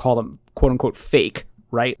some people call them, quote unquote, fake,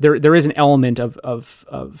 right? There is an element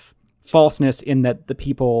of falseness in that the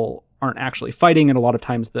people aren't actually fighting, and a lot of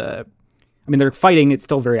times they're fighting, it's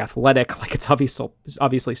still very athletic, like it's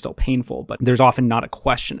obviously still painful, but there's often not a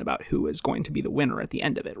question about who is going to be the winner at the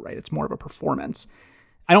end of it, right? It's more of a performance.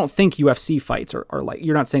 I don't think UFC fights are like,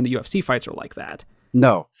 you're not saying the UFC fights are like that.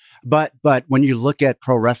 No, but when you look at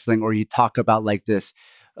pro wrestling or you talk about like this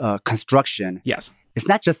construction, yes, it's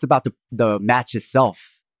not just about the match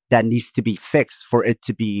itself that needs to be fixed for it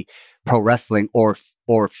to be pro wrestling or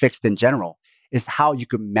fixed in general. It's how you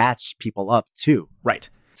can match people up too. Right.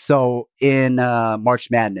 So in March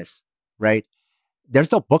Madness, right, there's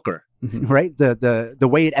no booker. right? The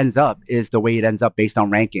way it ends up is the way it ends up based on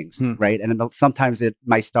rankings, right? And sometimes it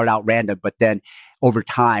might start out random, but then over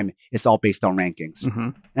time, it's all based on rankings.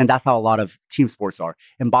 And that's how a lot of team sports are.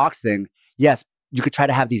 In boxing, yes, you could try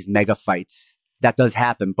to have these mega fights. That does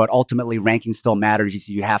happen, but ultimately ranking still matters.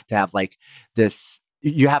 You have to have like this,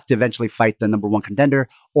 you have to eventually fight the number one contender,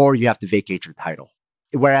 or you have to vacate your title.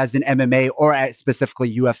 Whereas in MMA or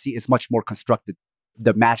specifically UFC, it's much more constructed.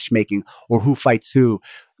 The matchmaking or who fights who,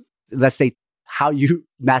 let's say how you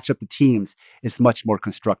match up the teams is much more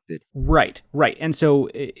constructed. Right. And so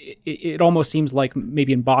it almost seems like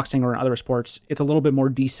maybe in boxing or in other sports, it's a little bit more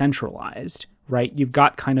decentralized, right? You've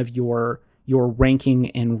got kind of your ranking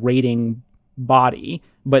and rating body,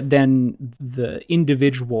 but then the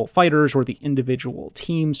individual fighters or the individual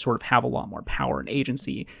teams sort of have a lot more power and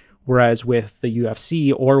agency. Whereas with the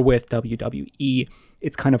UFC or with WWE,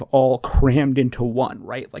 it's kind of all crammed into one,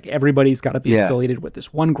 right? Like everybody's got to be affiliated with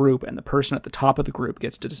this one group, and the person at the top of the group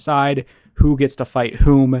gets to decide who gets to fight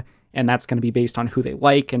whom, and that's going to be based on who they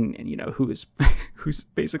like and you know who's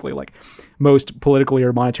basically like most politically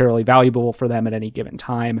or monetarily valuable for them at any given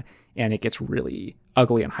time. And it gets really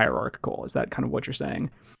ugly and hierarchical. Is that kind of what you're saying?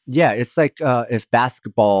 Yeah, it's like if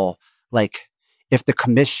basketball, like if the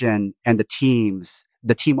commission and the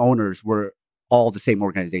team owners were all the same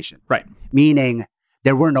organization. Right. Meaning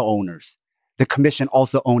there were no owners. The commission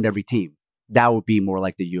also owned every team. That would be more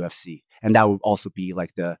like the UFC. And that would also be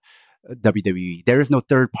like the WWE. There is no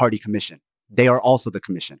third party commission. They are also the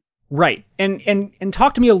commission. Right. And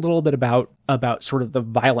talk to me a little bit about sort of the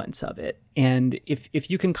violence of it. And if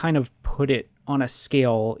you can kind of put it on a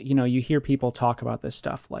scale, you know, you hear people talk about this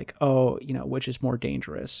stuff like, oh, you know, which is more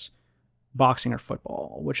dangerous, boxing or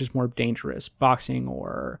football? Which is more dangerous, boxing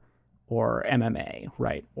or MMA,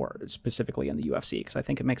 right? Or specifically in the UFC, because I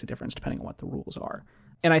think it makes a difference depending on what the rules are.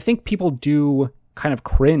 And I think people do kind of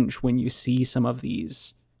cringe when you see some of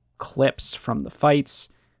these clips from the fights.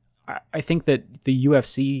 I think that the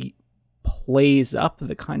UFC plays up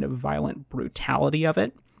the kind of violent brutality of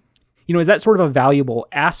it. You know, is that sort of a valuable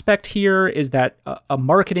aspect here? Is that a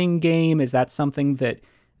marketing game? Is that something that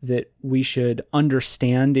we should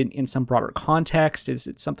understand in some broader context? Is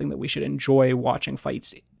it something that we should enjoy watching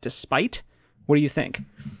fights despite? What do you think?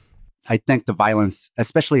 I think the violence,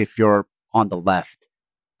 especially if you're on the left,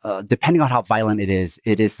 depending on how violent it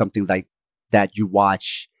is something like that you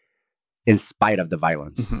watch in spite of the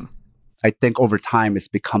violence. I think over time it's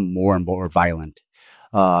become more and more violent.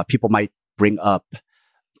 People might bring up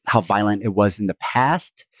how violent it was in the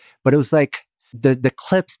past, but it was like the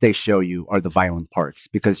clips they show you are the violent parts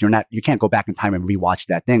because you can't go back in time and rewatch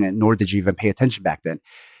that thing, and nor did you even pay attention back then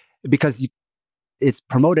because it's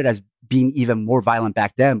promoted as being even more violent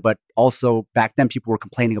back then, but also back then people were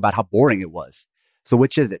complaining about how boring it was. So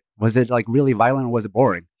which is it? Was it like really violent or was it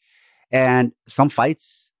boring? And some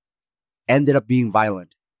fights ended up being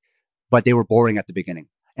violent, but they were boring at the beginning.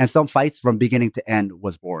 And some fights from beginning to end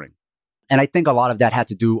was boring. And I think a lot of that had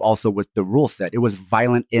to do also with the rule set. It was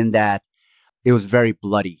violent in that it was very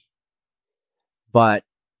bloody, but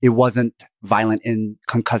it wasn't violent in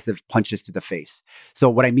concussive punches to the face. So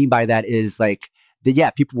what I mean by that is like,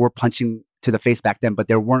 people were punching to the face back then, but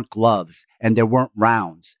there weren't gloves and there weren't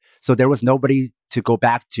rounds. So there was nobody to go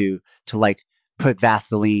back to like put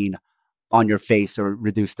Vaseline on your face or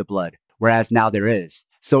reduce the blood. Whereas now there is.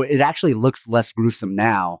 So it actually looks less gruesome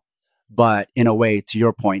now, but in a way, to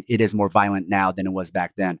your point, it is more violent now than it was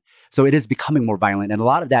back then. So it is becoming more violent. And a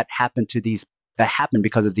lot of that happened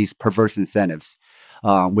because of these perverse incentives,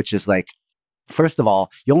 which is like, first of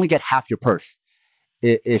all, you only get half your purse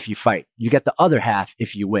if you fight. You get the other half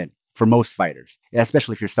if you win for most fighters,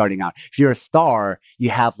 especially if you're starting out. If you're a star, you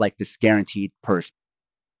have like this guaranteed purse,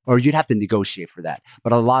 or you'd have to negotiate for that.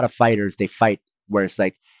 But a lot of fighters, they fight where it's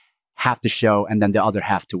like, half to show and then the other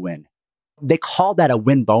half to win. They call that a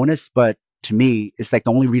win bonus, but to me, it's like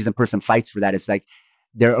the only reason person fights for that is like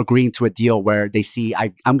they're agreeing to a deal where they see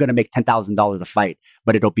I'm going to make $10,000 a fight,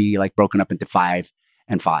 but it'll be like broken up into 5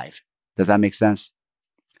 and 5. Does that make sense?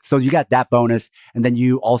 So you got that bonus, and then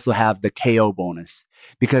you also have the KO bonus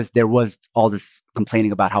because there was all this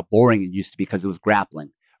complaining about how boring it used to be because it was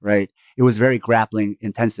grappling, right? It was very grappling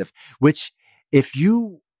intensive, which if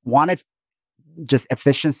you wanted just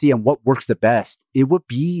efficiency and what works the best, it would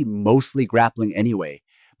be mostly grappling anyway.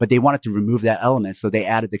 But they wanted to remove that element, so they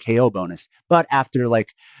added the KO bonus. But after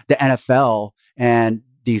like the NFL and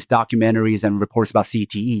these documentaries and reports about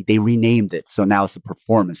CTE, they renamed it. So now it's a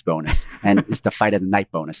performance bonus and it's the fight of the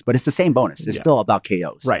night bonus. But it's the same bonus. It's still about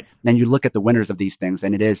KOs. Right. Then you look at the winners of these things,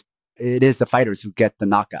 and it is the fighters who get the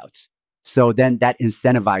knockouts. So then that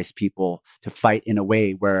incentivizes people to fight in a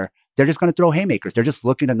way where they're just going to throw haymakers. They're just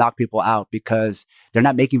looking to knock people out because they're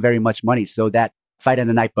not making very much money. So that fight of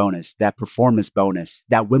the night bonus, that performance bonus,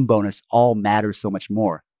 that win bonus all matters so much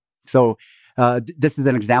more. So this is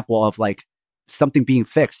an example of like something being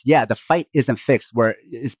fixed. Yeah, the fight isn't fixed where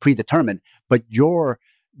it's predetermined, but you're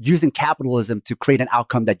using capitalism to create an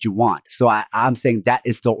outcome that you want. So I'm saying that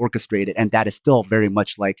is still orchestrated, and that is still very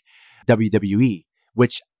much like WWE,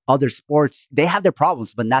 which other sports, they have their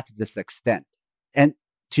problems, but not to this extent. And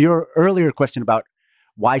to your earlier question about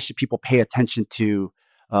why should people pay attention to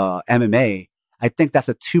MMA, I think that's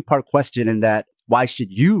a two-part question in that why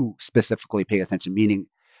should you specifically pay attention, meaning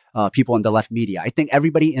people in the left media. I think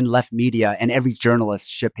everybody in left media and every journalist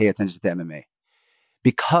should pay attention to MMA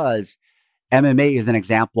because MMA is an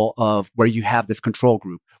example of where you have this control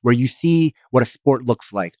group, where you see what a sport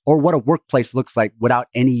looks like or what a workplace looks like without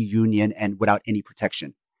any union and without any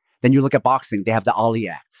protection. Then you look at boxing, they have the Ali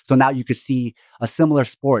Act. So now you could see a similar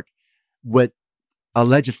sport with a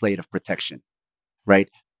legislative protection, right?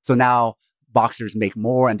 So now boxers make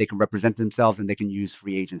more and they can represent themselves and they can use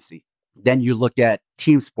free agency. Then you look at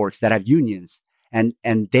team sports that have unions and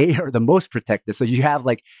they are the most protected. So you have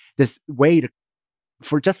like this way to,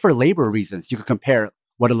 for labor reasons, you could compare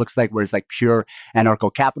what it looks like where it's like pure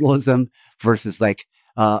anarcho-capitalism versus like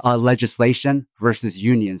legislation versus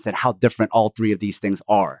unions and how different all three of these things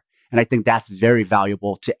are. And I think that's very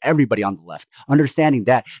valuable to everybody on the left. Understanding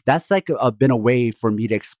that, that's like been a way for me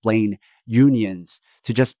to explain unions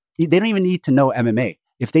to just, they don't even need to know MMA.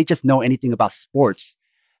 If they just know anything about sports,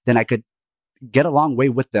 then I could get a long way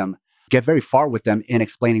with them, get very far with them in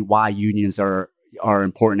explaining why unions are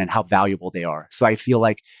important and how valuable they are. So I feel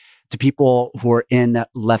like to people who are in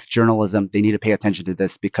left journalism, they need to pay attention to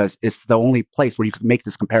this because it's the only place where you can make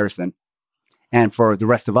this comparison. And for the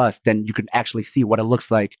rest of us, then you can actually see what it looks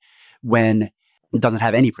like when it doesn't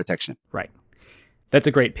have any protection. Right. That's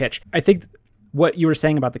a great pitch. I think what you were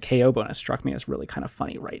saying about the KO bonus struck me as really kind of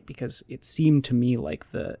funny, right? Because it seemed to me like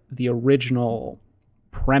the original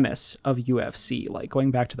premise of UFC, like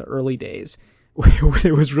going back to the early days, when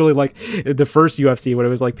it was really like the first UFC, when it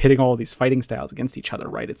was like pitting all of these fighting styles against each other,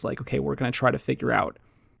 right? It's like, okay, we're going to try to figure out,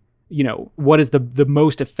 what is the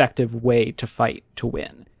most effective way to fight to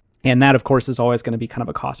win. And that, of course, is always going to be kind of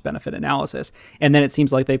a cost-benefit analysis. And then it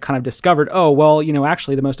seems like they've kind of discovered, oh, well,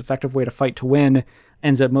 actually the most effective way to fight to win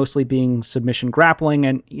ends up mostly being submission grappling.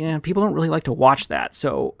 And people don't really like to watch that.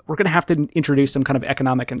 So we're going to have to introduce some kind of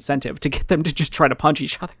economic incentive to get them to just try to punch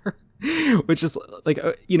each other, which is like,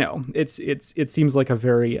 it seems like a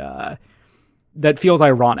very, that feels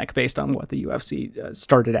ironic based on what the UFC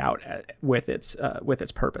started out with its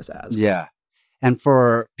purpose as. Yeah. And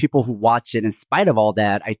for people who watch it, in spite of all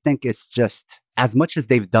that, I think it's just as much as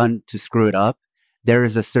they've done to screw it up, there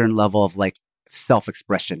is a certain level of like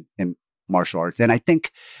self-expression in martial arts. And I think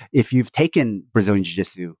if you've taken Brazilian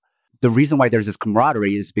Jiu-Jitsu, the reason why there's this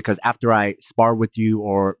camaraderie is because after I spar with you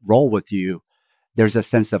or roll with you, there's a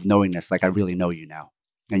sense of knowingness, like I really know you now.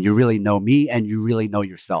 And you really know me and you really know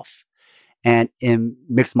yourself. And in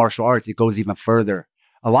mixed martial arts, it goes even further.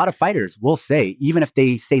 A lot of fighters will say, even if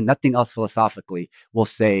they say nothing else philosophically, will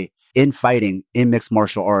say, in fighting, in mixed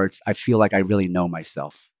martial arts, I feel like I really know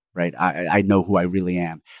myself, right? I know who I really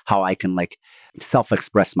am, how I can like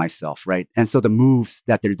self-express myself, right? And so the moves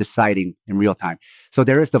that they're deciding in real time. So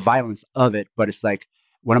there is the violence of it, but it's like,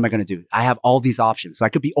 what am I going to do? I have all these options. So I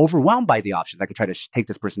could be overwhelmed by the options. I could try to take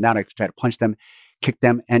this person down. I could try to punch them, kick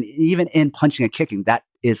them. And even in punching and kicking, that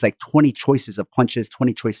is like 20 choices of punches,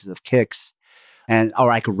 20 choices of kicks.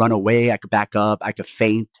 Or I could run away, I could back up, I could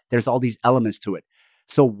feint. There's all these elements to it.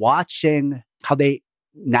 So watching how they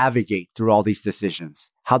navigate through all these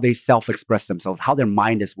decisions, how they self-express themselves, how their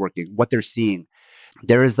mind is working, what they're seeing,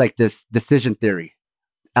 there is like this decision theory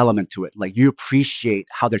element to it. Like you appreciate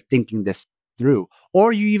how they're thinking this through,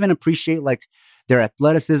 or you even appreciate like their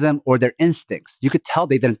athleticism or their instincts. You could tell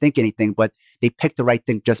they didn't think anything, but they picked the right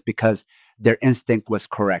thing just because their instinct was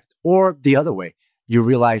correct. Or the other way, you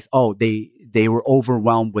realize, oh, they were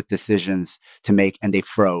overwhelmed with decisions to make and they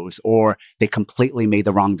froze, or they completely made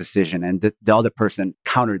the wrong decision and the other person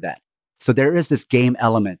countered that. So there is this game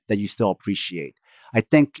element that you still appreciate. I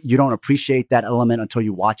think you don't appreciate that element until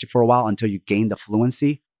you watch it for a while, until you gain the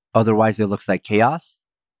fluency. Otherwise, it looks like chaos.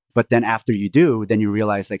 But then after you do, then you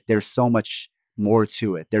realize like there's so much more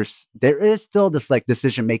to it. There is still this like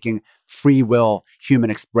decision-making, free will, human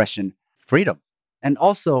expression, freedom. And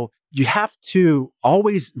also, you have to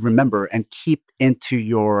always remember and keep into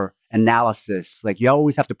your analysis, like you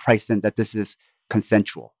always have to price in that this is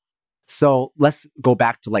consensual. So let's go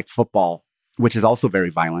back to like football, which is also very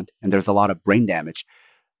violent and there's a lot of brain damage.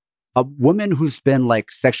 A woman who's been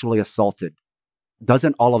like sexually assaulted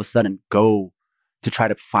doesn't all of a sudden go to try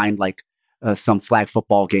to find like some flag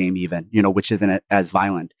football game, even, which isn't as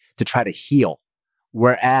violent, to try to heal.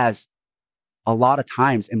 Whereas a lot of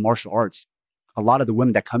times in martial arts, a lot of the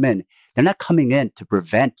women that come in, they're not coming in to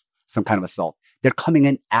prevent some kind of assault. They're coming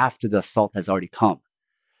in after the assault has already come.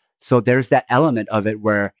 So there's that element of it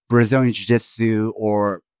where Brazilian Jiu-Jitsu,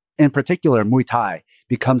 or in particular Muay Thai,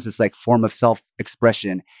 becomes this like form of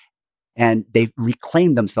self-expression, and they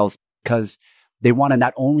reclaim themselves because they want to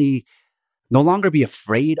not only no longer be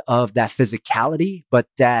afraid of that physicality, but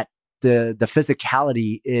that the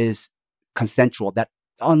physicality is consensual. That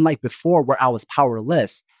unlike before where I was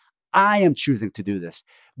powerless, I am choosing to do this.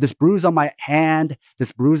 This bruise on my hand,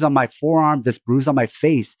 this bruise on my forearm, this bruise on my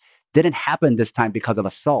face didn't happen this time because of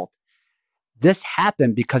assault. This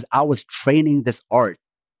happened because I was training this art.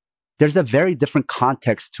 There's a very different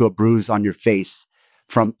context to a bruise on your face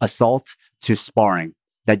from assault to sparring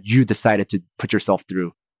that you decided to put yourself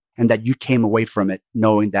through, and that you came away from it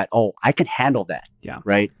knowing that, oh, I can handle that. Yeah.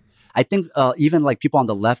 Right. I think even like people on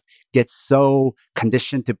the left get so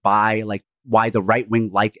conditioned to buy like why the right wing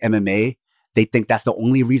like MMA. They think that's the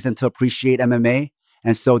only reason to appreciate MMA.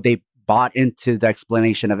 And so they bought into the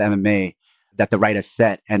explanation of MMA that the right has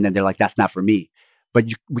set. And then they're like, that's not for me. But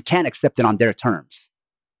we can't accept it on their terms.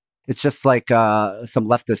 It's just like some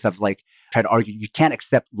leftists have like tried to argue, you can't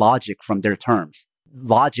accept logic from their terms.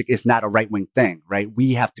 Logic is not a right-wing thing, right?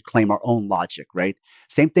 We have to claim our own logic, right?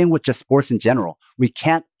 Same thing with just sports in general. We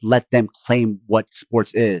can't let them claim what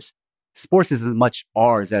sports is. Sports is as much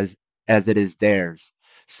ours as it is theirs.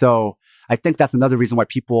 So I think that's another reason why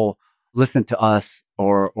people listen to us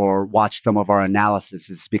or watch some of our analysis,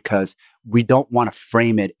 is because we don't want to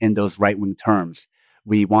frame it in those right-wing terms.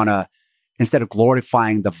 We want to, instead of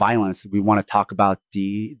glorifying the violence, we want to talk about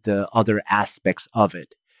the other aspects of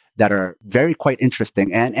it that are very quite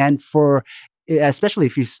interesting. And for, especially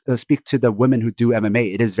if you speak to the women who do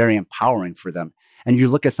MMA, it is very empowering for them. And you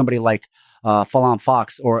look at somebody like Fallon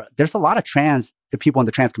Fox, or there's a lot of people in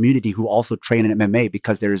the trans community who also train in MMA,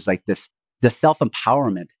 because there's like this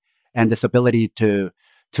self-empowerment and this ability to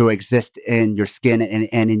exist in your skin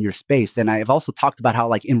and in your space. And I've also talked about how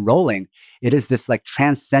like in rolling, it is this like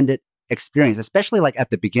transcendent experience, especially like at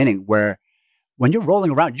the beginning, where when you're rolling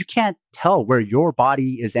around, you can't tell where your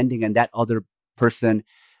body is ending and that other person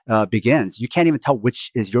begins. You can't even tell which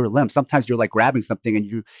is your limb. Sometimes you're like grabbing something and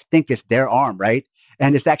you think it's their arm, right?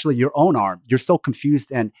 And it's actually your own arm. You're so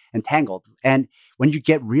confused and tangled. And when you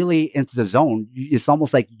get really into the zone, it's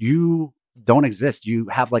almost like you don't exist. You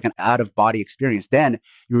have like an out-of-body experience. Then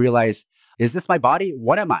you realize, is this my body?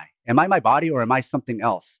 What am I? Am I my body, or am I something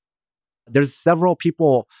else? There's several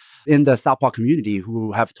people in the Southpaw community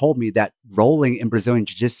who have told me that rolling in Brazilian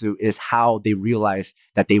Jiu-Jitsu is how they realized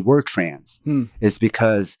that they were trans. Is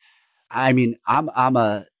because, I mean, I'm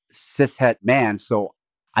a cishet man, so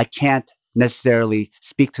I can't necessarily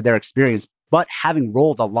speak to their experience. But having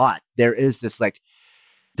rolled a lot, there is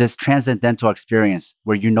this transcendental experience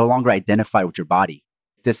where you no longer identify with your body.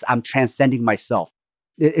 I'm transcending myself.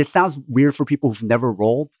 It sounds weird for people who've never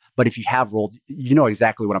rolled, but if you have rolled, you know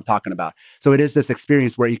exactly what I'm talking about. So it is this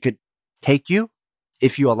experience where it could take you,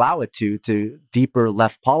 if you allow it to deeper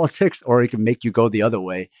left politics, or it can make you go the other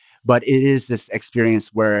way. But it is this experience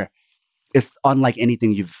where it's unlike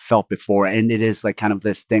anything you've felt before. And it is like kind of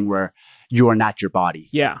this thing where you are not your body.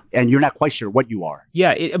 Yeah. And you're not quite sure what you are.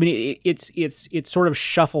 Yeah. It sort of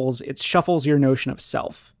shuffles your notion of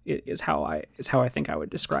self is how I think I would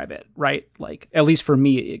describe it. Right. Like, at least for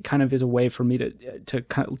me, it kind of is a way for me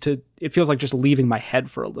to it feels like just leaving my head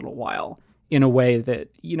for a little while, in a way that,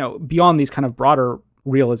 beyond these kind of broader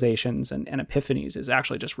realizations and epiphanies, is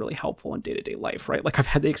actually just really helpful in day-to-day life, right? Like, I've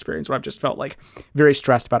had the experience where I've just felt like very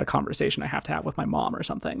stressed about a conversation I have to have with my mom or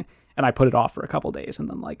something, and I put it off for a couple of days, and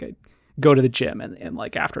then like I go to the gym, and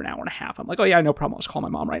like after an hour and a half, I'm like, oh yeah, no problem, I'll just call my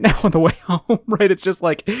mom right now on the way home, right? It's just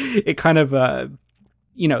like, it kind of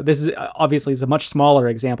this is obviously is a much smaller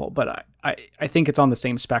example, but I think it's on the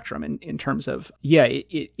same spectrum in terms of, yeah,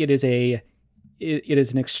 it is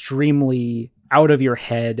an extremely out of your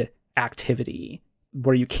head activity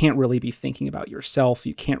where you can't really be thinking about yourself.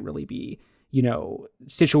 You can't really be,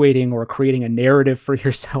 situating or creating a narrative for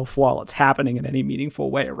yourself while it's happening in any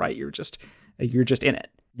meaningful way, right? You're just in it.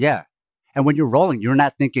 Yeah. And when you're rolling, you're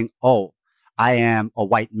not thinking, oh, I am a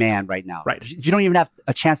white man right now. Right. You don't even have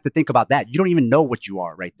a chance to think about that. You don't even know what you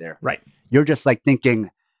are right there. Right. You're just like thinking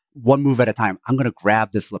one move at a time. I'm going to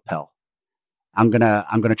grab this lapel. I'm going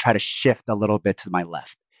to try to shift a little bit to my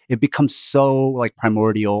left. It becomes so like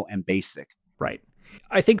primordial and basic. Right.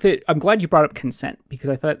 I think that I'm glad you brought up consent, because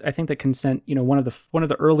I think that consent, one of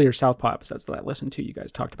the earlier Southpaw episodes that I listened to, you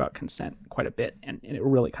guys talked about consent quite a bit, and it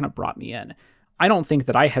really kind of brought me in. I don't think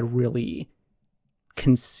that I had really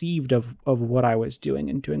conceived of what I was doing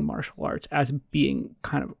in doing martial arts as being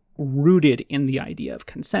kind of rooted in the idea of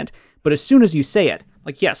consent. But as soon as you say it,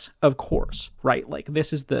 like, yes, of course, right? Like,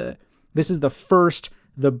 this is the first,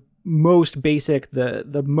 the most basic,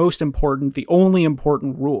 the most important, the only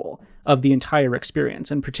important rule of the entire experience,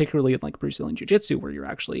 and particularly in like Brazilian Jiu-Jitsu, where you're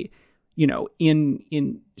actually,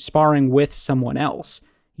 in sparring with someone else,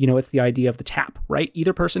 it's the idea of the tap, right?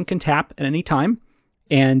 Either person can tap at any time,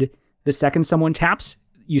 and the second someone taps,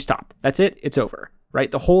 you stop. That's it. It's over, right?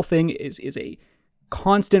 The whole thing is a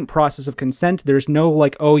constant process of consent. There's no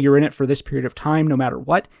like, oh, you're in it for this period of time, no matter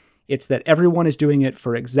what. It's that everyone is doing it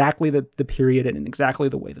for exactly the period and in exactly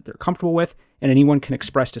the way that they're comfortable with, and anyone can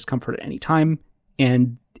express discomfort at any time,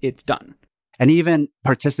 and it's done. And even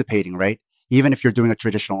participating, right? Even if you're doing a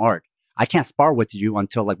traditional art, I can't spar with you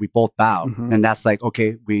until like we both bow. Mm-hmm. And that's like,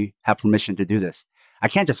 okay, we have permission to do this. I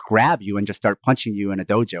can't just grab you and just start punching you in a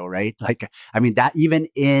dojo, right? Like, I mean, that even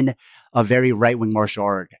in a very right-wing martial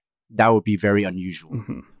art, that would be very unusual.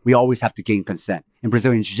 Mm-hmm. We always have to gain consent. In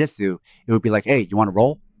Brazilian Jiu-Jitsu, it would be like, hey, you want to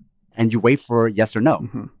roll? And you wait for yes or no.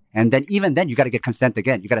 Mm-hmm. And then even then, you got to get consent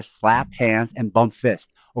again. You got to slap hands and bump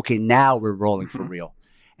fist. Okay, now we're rolling for real.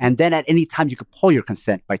 And then at any time, you could pull your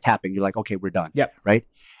consent by tapping. You're like, okay, we're done. Yep. Right?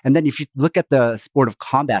 And then if you look at the sport of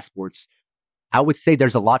combat sports, I would say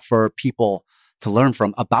there's a lot for people to learn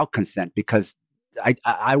from about consent, because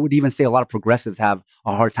I would even say a lot of progressives have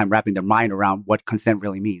a hard time wrapping their mind around what consent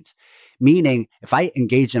really means. Meaning, if I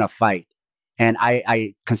engage in a fight and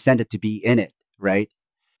I consented to be in it, right?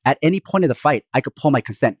 At any point of the fight, I could pull my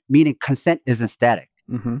consent, meaning consent isn't static.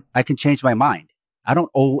 Mm-hmm. I can change my mind. I don't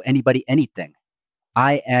owe anybody anything.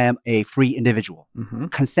 I am a free individual. Mm-hmm.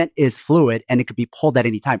 Consent is fluid and it could be pulled at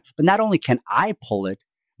any time. But not only can I pull it,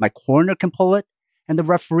 my corner can pull it, and the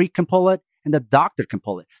referee can pull it, and the doctor can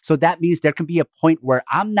pull it. So that means there can be a point where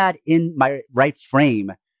I'm not in my right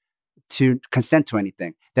frame to consent to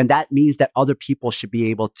anything. Then that means that other people should be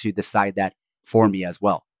able to decide that for me as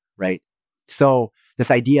well, right? So this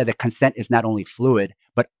idea that consent is not only fluid,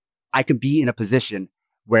 but I can be in a position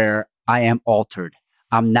where I am altered.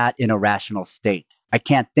 I'm not in a rational state. I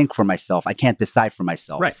can't think for myself. I can't decide for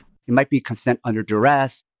myself. Right. It might be consent under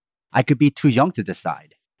duress. I could be too young to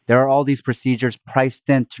decide. There are all these procedures priced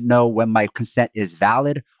in to know when my consent is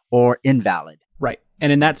valid or invalid. Right.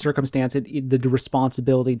 And in that circumstance, the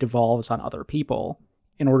responsibility devolves on other people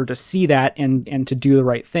in order to see that and to do the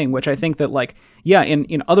right thing, which I think that, like, yeah,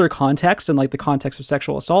 in other contexts, and like the context of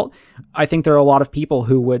sexual assault, I think there are a lot of people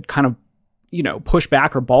who would kind of, push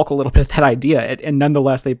back or balk a little bit at that idea, and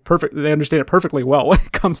nonetheless they understand it perfectly well when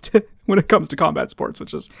it comes to combat sports,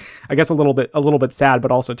 which is, I guess, a little bit sad,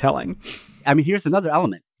 but also telling. I mean, here's another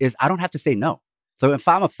element: is I don't have to say no. So if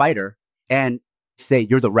I'm a fighter and say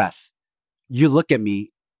you're the ref, you look at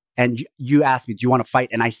me and you ask me, do you want to fight?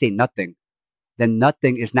 And I say nothing. Then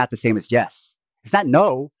nothing is not the same as yes. It's not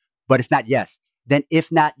no, but it's not yes. Then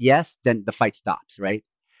if not yes, then the fight stops, right?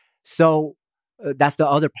 So that's the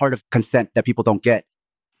other part of consent that people don't get.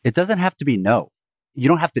 It doesn't have to be no. You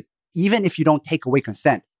don't have to, even if you don't take away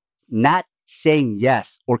consent, not saying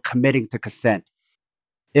yes or committing to consent.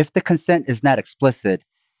 If the consent is not explicit,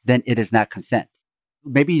 then it is not consent.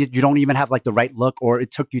 Maybe you don't even have like the right look, or it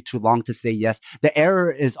took you too long to say yes. The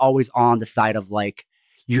error is always on the side of like,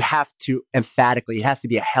 you have to emphatically, it has to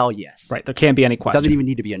be a hell yes. Right. There can't be any question. It doesn't even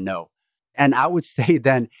need to be a no. And I would say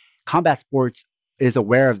then combat sports is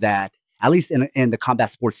aware of that, at least in the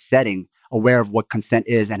combat sports setting, aware of what consent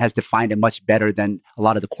is and has defined it much better than a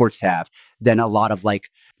lot of the courts have, than a lot of like,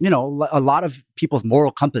 a lot of people's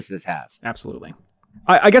moral compasses have. Absolutely.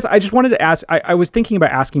 I guess I just wanted to ask, I was thinking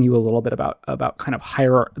about asking you a little bit about kind of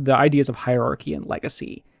the ideas of hierarchy and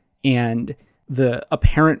legacy, and the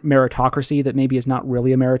apparent meritocracy that maybe is not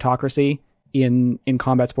really a meritocracy in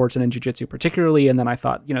combat sports and in jiu-jitsu particularly. And then I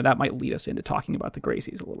thought, that might lead us into talking about the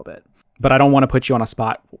Gracies a little bit. But I don't want to put you on a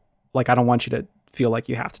spot. Like, I don't want you to feel like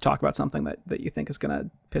you have to talk about something that you think is going to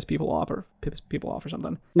piss people off or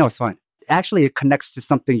something. No, it's fine. Actually, it connects to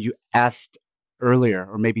something you asked earlier,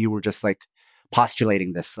 or maybe you were just like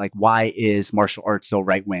postulating this, like, why is martial arts so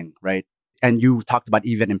right-wing, right? And you talked about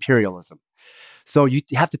even imperialism. So you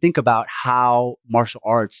have to think about how martial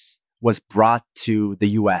arts was brought to the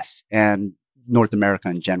US and North America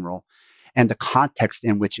in general, and the context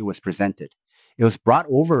in which it was presented. It was brought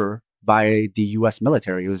over by the US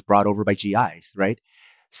military. It was brought over by GIs, right?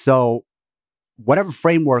 So whatever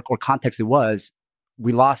framework or context it was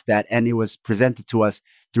we lost that, and it was presented to us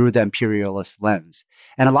through the imperialist lens.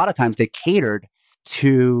 And a lot of times they catered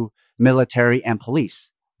to military and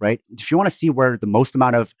police, right? If you want to see where the most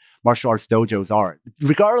amount of martial arts dojos are,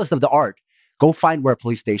 regardless of the art, go find where a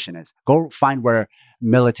police station is. Go find where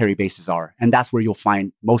military bases are. And that's where you'll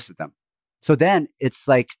find most of them. So then it's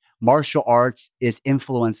like martial arts is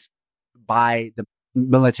influenced by the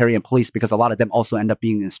military and police because a lot of them also end up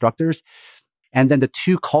being instructors. And then the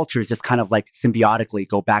two cultures just kind of like symbiotically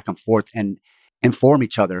go back and forth and inform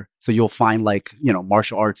each other. So you'll find like,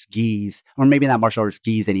 martial arts gis, or maybe not martial arts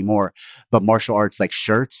gis anymore, but martial arts like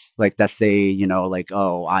shirts, like that say,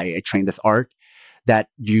 oh, I train this art that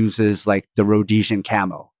uses like the Rhodesian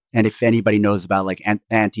camo. And if anybody knows about like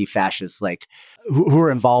anti-fascists, like who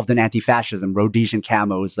are involved in anti-fascism, Rhodesian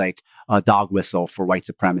camo is like a dog whistle for white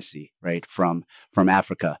supremacy, right? From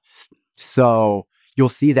Africa. So you'll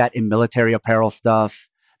see that in military apparel stuff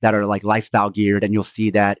that are like lifestyle geared, and you'll see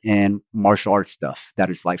that in martial arts stuff that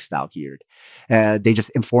is lifestyle geared. They just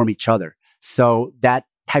inform each other. So that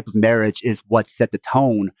type of marriage is what set the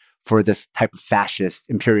tone for this type of fascist,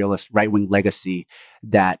 imperialist, right-wing legacy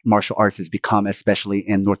that martial arts has become, especially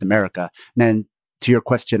in North America. And then to your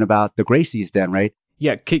question about the Gracies then, right?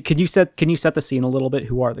 Yeah, can you set the scene a little bit?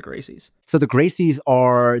 Who are the Gracies? So the Gracies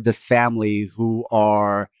are this family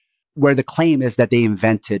where the claim is that they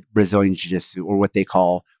invented Brazilian Jiu-Jitsu, or what they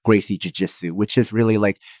call Gracie Jiu-Jitsu, which is really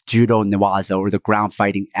like Judo Newaza, or the ground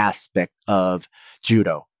fighting aspect of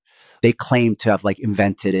Judo. They claim to have like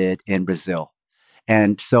invented it in Brazil.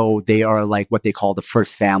 And so they are like what they call the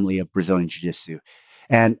first family of Brazilian Jiu-Jitsu.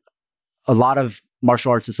 And a lot of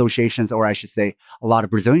martial arts associations, or I should say a lot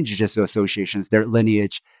of Brazilian Jiu-Jitsu associations, their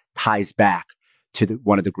lineage ties back to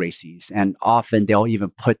one of the Gracies. And often they'll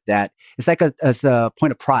even put that, it's like as a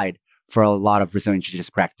point of pride for a lot of Brazilian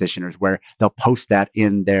Jiu-Jitsu practitioners, where they'll post that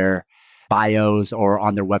in their bios or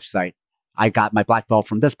on their website. I got my black belt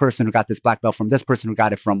from this person who got this black belt from this person who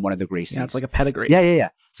got it from one of the Gracies. Yeah, it's like a pedigree. Yeah.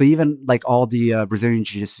 So even like all the Brazilian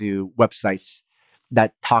Jiu-Jitsu websites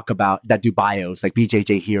that do bios, like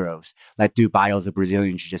BJJ Heroes, that do bios of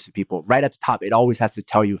Brazilian Jiu-Jitsu people, right at the top, it always has to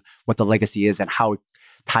tell you what the legacy is and how it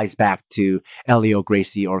ties back to Helio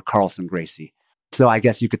Gracie or Carlson Gracie. So I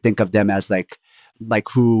guess you could think of them as like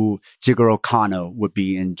who Jigoro Kano would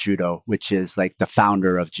be in Judo, which is like the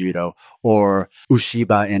founder of Judo, or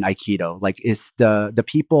Ushiba in Aikido. Like it's the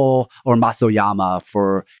people, or Masoyama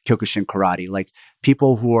for Kyokushin Karate, like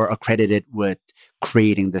people who are accredited with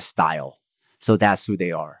creating this style. So that's who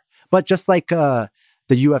they are. But just like the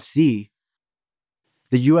UFC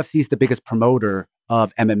is the biggest promoter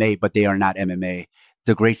of MMA, but they are not MMA.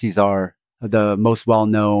 The Gracies are the most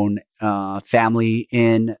well-known family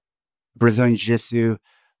in Brazilian Jiu-Jitsu,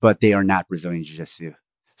 but they are not Brazilian Jiu-Jitsu.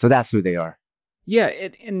 So that's who they are. Yeah,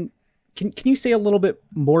 and can you say a little bit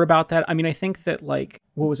more about that? I mean, I think that like,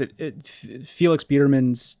 what was it? Felix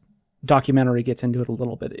Biederman's documentary gets into it a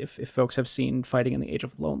little bit if folks have seen Fighting in the Age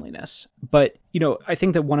of Loneliness. But, I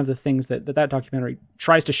think that one of the things that documentary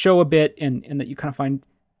tries to show a bit and that you kind of find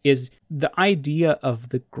is the idea of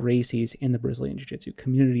the Gracies in the Brazilian Jiu-Jitsu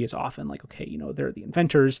community is often like, okay, they're the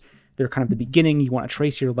inventors, they're kind of the beginning, you want to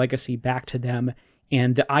trace your legacy back to them.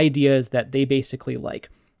 And the idea is that they basically like,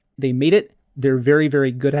 they made it, they're very,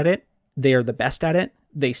 very good at it, they are the best at it,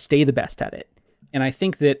 they stay the best at it. And I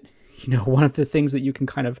think that, one of the things that you can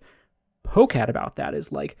kind of poke at about that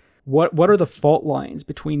is like, what are the fault lines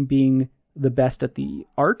between being the best at the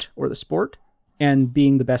art or the sport and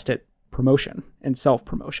being the best at promotion and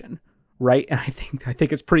self-promotion, right? And I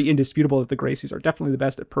think it's pretty indisputable that the Gracies are definitely the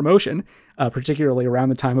best at promotion, particularly around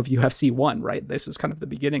the time of UFC 1, right? This is kind of the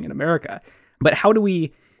beginning in America. But how do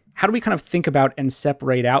we kind of think about and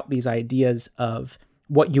separate out these ideas of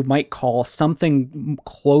what you might call something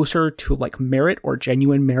closer to like merit or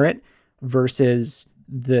genuine merit versus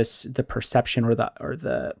the perception or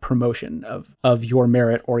the promotion of your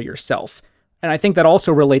merit or yourself? And I think that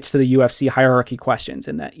also relates to the UFC hierarchy questions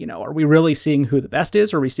in that, are we really seeing who the best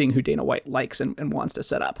is, or are we seeing who Dana White likes and wants to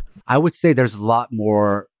set up? I would say there's a lot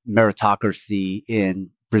more meritocracy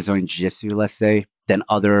in Brazilian Jiu-Jitsu, let's say, than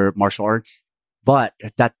other martial arts. But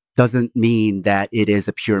that doesn't mean that it is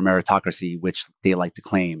a pure meritocracy, which they like to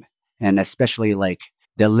claim. And especially like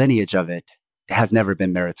the lineage of it has never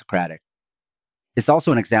been meritocratic. It's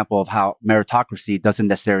also an example of how meritocracy doesn't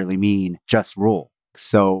necessarily mean just rule.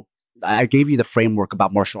 So I gave you the framework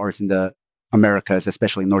about martial arts in the Americas,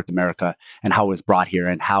 especially North America, and how it was brought here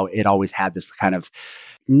and how it always had this kind of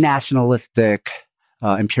nationalistic,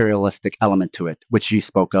 imperialistic element to it, which you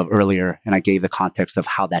spoke of earlier. And I gave the context of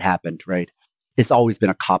how that happened, right? It's always been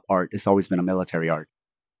a cop art. It's always been a military art.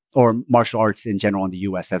 or martial arts in general in the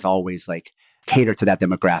US has always like catered to that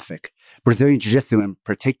demographic. Brazilian Jiu-Jitsu in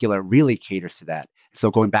particular really caters to that.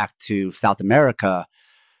 So going back to South America,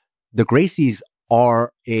 the Gracies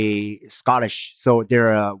are a Scottish, so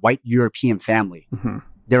they're a white European family. Mm-hmm.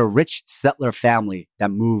 They're a rich settler family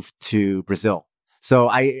that moved to Brazil. So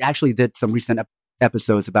I actually did some recent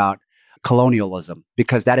episodes about colonialism,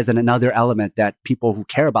 because that is another element that people who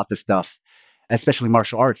care about this stuff, especially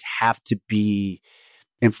martial arts, have to be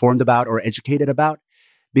informed about or educated about.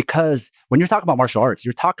 Because when you're talking about martial arts,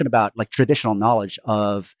 you're talking about like traditional knowledge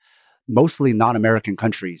of mostly non-American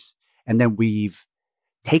countries. And then we've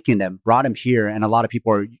taken them, brought them here, and a lot of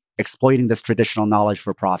people are exploiting this traditional knowledge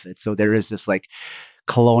for profit. So there is this like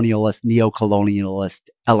colonialist, neo-colonialist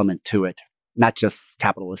element to it, not just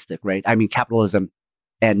capitalistic, right? I mean, capitalism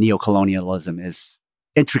and neo-colonialism is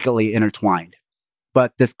intricately intertwined.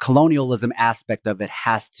 But this colonialism aspect of it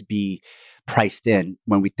has to be priced in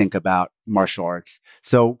when we think about martial arts.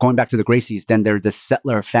 So going back to the Gracies, then they're the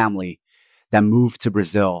settler family that moved to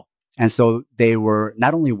Brazil. And so they were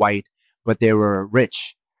not only white, but they were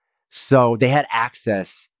rich. So they had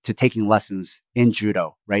access to taking lessons in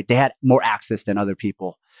judo, right? They had more access than other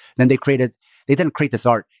people. Then they didn't create this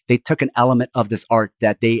art. They took an element of this art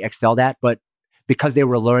that they excelled at, but because they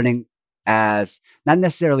were learning as not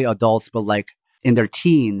necessarily adults, but like in their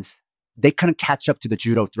teens, they couldn't catch up to the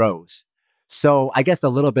judo throws. So I guess a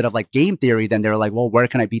little bit of like game theory, then they're like, well, where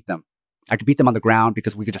can I beat them? I could beat them on the ground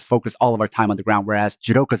because we could just focus all of our time on the ground. Whereas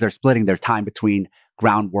judokas are splitting their time between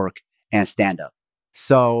groundwork and stand-up.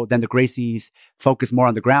 So then the Gracies focus more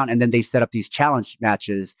on the ground, and then they set up these challenge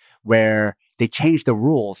matches where they changed the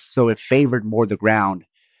rules so it favored more the ground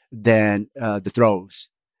than the throws.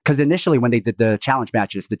 Because initially when they did the challenge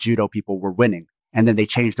matches, the judo people were winning. And then they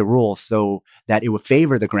changed the rules so that it would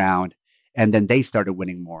favor the ground, and then they started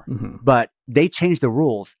winning more. Mm-hmm. But they changed the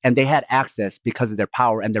rules, and they had access because of their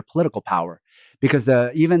power and their political power. Because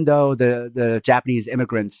even though the Japanese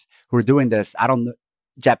immigrants who were doing this,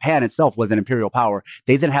 Japan itself was an imperial power,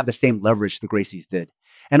 they didn't have the same leverage the Gracies did.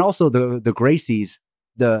 And also the Gracies,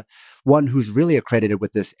 the one who's really accredited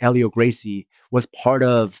with this, Hélio Gracie, was part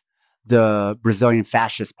of the Brazilian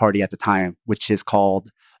fascist party at the time, which is called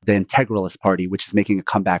the Integralist Party, which is making a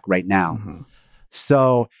comeback right now. Mm-hmm.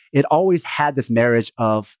 So it always had this marriage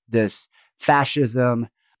of this fascism,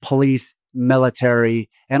 police, military,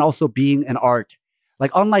 and also being an art.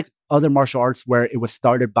 Like unlike other martial arts where it was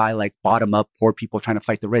started by like bottom up poor people trying to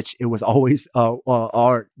fight the rich, it was always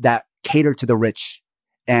art that catered to the rich,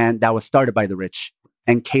 and that was started by the rich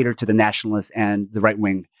and catered to the nationalists and the right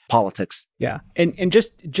wing politics. Yeah. And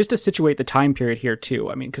just to situate the time period here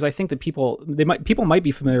too. I mean, because I think that people might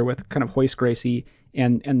be familiar with kind of Royce Gracie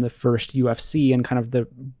and the first UFC and kind of the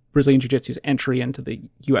Brazilian Jiu-Jitsu's entry into the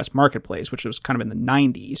US marketplace, which was kind of in the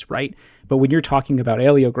 90s, right? But when you're talking about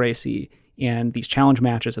Hélio Gracie and these challenge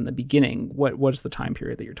matches in the beginning, what's the time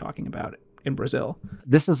period that you're talking about in Brazil?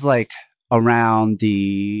 This is like around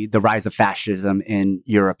the rise of fascism in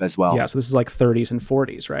Europe as well. Yeah, so this is like 30s and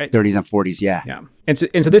 40s, right? 30s and 40s, yeah. Yeah. And so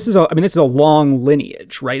this is a long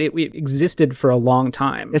lineage, right? It existed for a long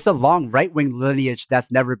time. It's a long right-wing lineage that's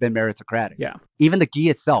never been meritocratic. Yeah. Even the gi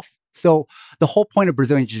itself. So the whole point of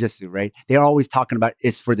Brazilian Jiu-Jitsu, right? They're always talking about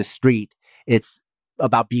it's for the street. It's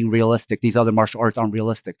about being realistic. These other martial arts aren't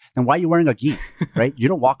realistic. Then why are you wearing a gi, right? You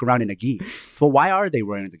don't walk around in a gi. But why are they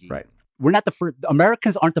wearing the gi? Right. We're not the first.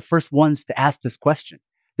 Americans aren't the first ones to ask this question.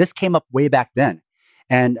 This came up way back then.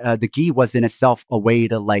 And the gi was in itself a way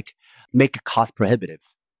to like make it cost prohibitive.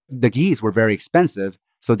 The gis were very expensive.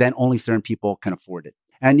 So then only certain people can afford it.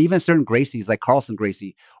 And even certain Gracies like Carlson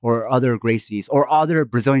Gracie or other Gracies or other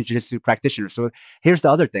Brazilian Jiu-Jitsu practitioners. So here's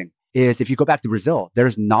the other thing is if you go back to Brazil,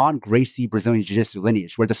 there's non-Gracie Brazilian Jiu-Jitsu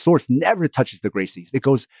lineage where the source never touches the Gracies. It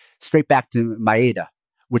goes straight back to Maeda,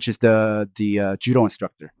 which is the judo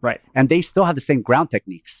instructor. Right. And they still have the same ground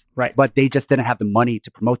techniques. Right. But they just didn't have the money to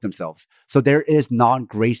promote themselves. So there is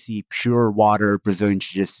non-Gracie, pure water Brazilian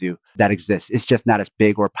Jiu-Jitsu that exists. It's just not as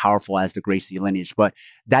big or powerful as the Gracie lineage. But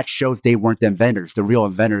that shows they weren't the inventors. The real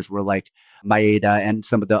inventors were like Maeda and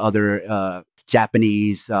some of the other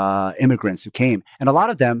Japanese immigrants who came. And a lot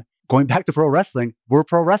of them, going back to pro wrestling, were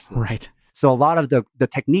pro wrestlers. Right. So a lot of the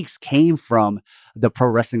techniques came from the pro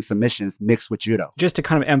wrestling submissions mixed with judo. Just to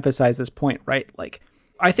kind of emphasize this point, right? Like,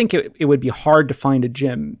 I think it would be hard to find a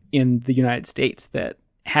gym in the United States that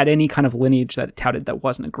had any kind of lineage that touted that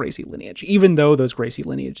wasn't a Gracie lineage. Even though those Gracie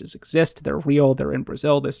lineages exist, they're real, they're in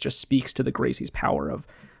Brazil. This just speaks to the Gracie's power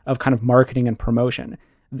of kind of marketing and promotion.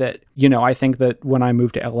 that, you know, I think that when I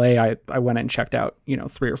moved to LA, I went and checked out, you know,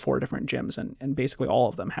 3 or 4 different gyms, and basically all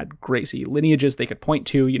of them had Gracie lineages they could point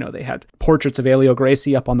to. You know, they had portraits of Helio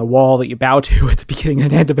Gracie up on the wall that you bow to at the beginning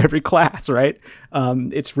and end of every class, right?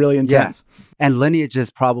 It's really intense. Yeah. And lineage is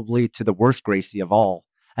probably to the worst Gracie of all.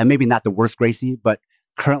 And maybe not the worst Gracie, but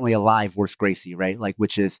currently alive worst Gracie, right? Like,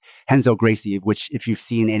 which is Renzo Gracie, which if you've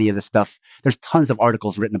seen any of the stuff, there's tons of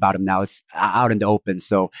articles written about him now. It's out in the open.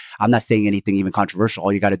 So I'm not saying anything even controversial.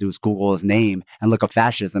 All you got to do is Google his name and look up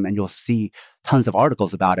fascism and you'll see tons of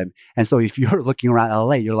articles about him. And so if you're looking around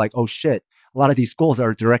LA, you're like, oh shit, a lot of these schools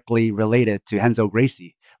are directly related to Renzo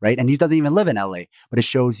Gracie, right? And he doesn't even live in LA, but it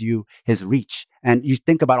shows you his reach. And you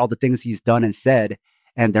think about all the things he's done and said,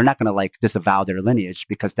 and they're not going to like disavow their lineage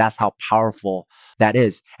because that's how powerful that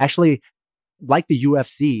is. Actually, like the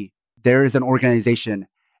UFC, there is an organization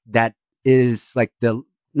that is like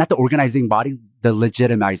not the organizing body, the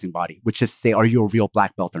legitimizing body, which is say, are you a real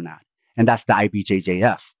black belt or not? And that's the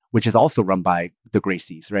IBJJF, which is also run by the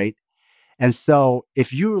Gracies, right? And so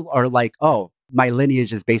if you are like, oh, my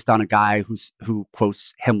lineage is based on a guy who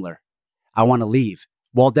quotes Himmler, I want to leave.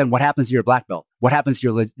 Well, then what happens to your black belt? What happens to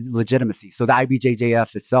your legitimacy? So the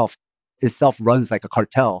IBJJF itself runs like a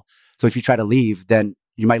cartel. So if you try to leave, then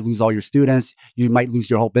you might lose all your students. You might lose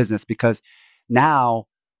your whole business because now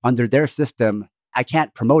under their system, I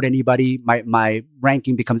can't promote anybody. My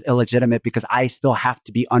ranking becomes illegitimate because I still have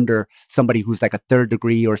to be under somebody who's like a 3rd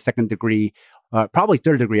degree or 2nd degree, probably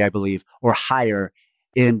 3rd degree, I believe, or higher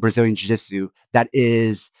in Brazilian Jiu-Jitsu that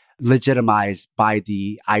is legitimized by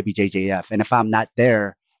the IBJJF. And if I'm not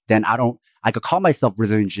there, then I could call myself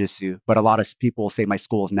Brazilian Jiu-Jitsu, but a lot of people say my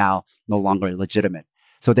school is now no longer legitimate.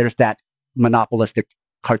 So there's that monopolistic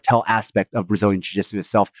cartel aspect of Brazilian Jiu-Jitsu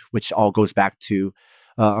itself, which all goes back to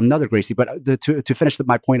another Gracie. But to finish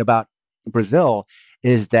my point about Brazil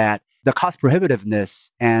is that the cost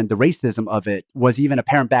prohibitiveness and the racism of it was even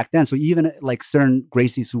apparent back then. So even like certain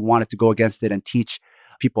Gracies who wanted to go against it and teach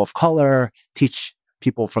people of color, teach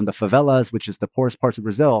people from the favelas, which is the poorest parts of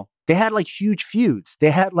Brazil, they had like huge feuds. They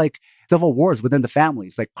had like civil wars within the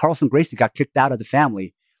families. Like Carlson Gracie got kicked out of the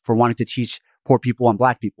family for wanting to teach poor people and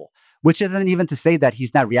black people, which isn't even to say that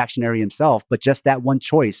he's not reactionary himself, but just that one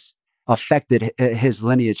choice affected his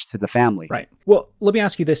lineage to the family. Right. Well, let me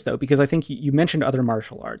ask you this though, because I think you mentioned other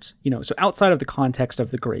martial arts, you know, so outside of the context of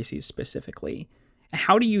the Gracies specifically,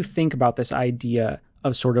 how do you think about this idea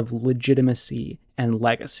of sort of legitimacy and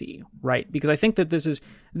legacy, right? Because I think that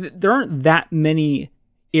there aren't that many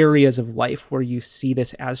areas of life where you see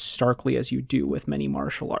this as starkly as you do with many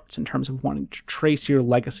martial arts in terms of wanting to trace your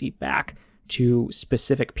legacy back to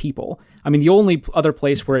specific people. I mean, the only other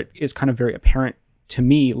place where it is kind of very apparent to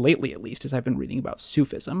me lately, at least, is I've been reading about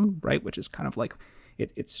Sufism, right? Which is kind of like,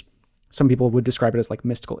 it's some people would describe it as like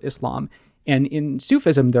mystical Islam. And in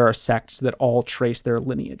Sufism, there are sects that all trace their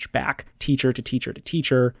lineage back, teacher to teacher to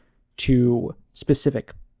teacher, to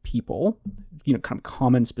specific people, you know, kind of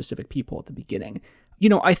common specific people at the beginning. You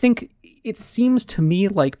know, I think it seems to me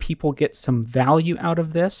like people get some value out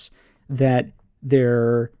of this, that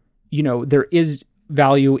there is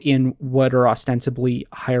value in what are ostensibly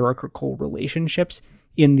hierarchical relationships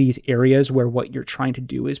in these areas where what you're trying to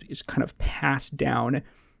do is kind of pass down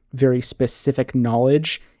very specific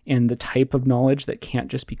knowledge and the type of knowledge that can't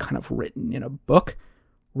just be kind of written in a book,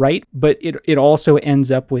 right? But it also ends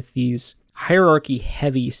up with these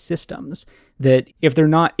hierarchy-heavy systems that if they're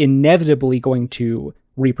not inevitably going to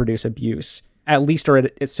reproduce abuse, at least are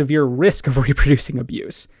at a severe risk of reproducing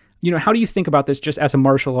abuse. You know, how do you think about this just as a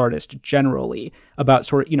martial artist generally, about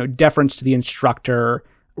sort of, you know, deference to the instructor,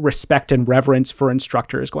 respect and reverence for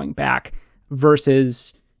instructors going back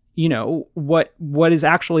versus, you know, what is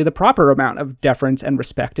actually the proper amount of deference and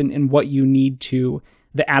respect and what you need to,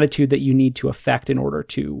 the attitude that you need to affect in order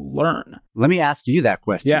to learn? Let me ask you that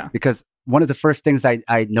question. Yeah. Because one of the first things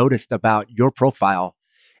I noticed about your profile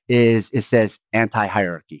is it says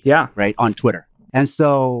anti-hierarchy. Yeah. Right, on Twitter. And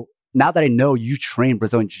so now that I know you train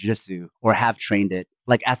Brazilian Jiu-Jitsu or have trained it,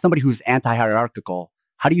 like as somebody who's anti-hierarchical,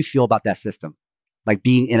 how do you feel about that system? Like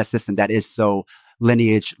being in a system that is so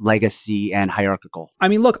lineage, legacy, and hierarchical. I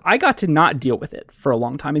mean, look, I got to not deal with it for a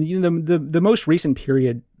long time. And you know, the most recent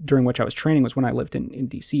period during which I was training was when I lived in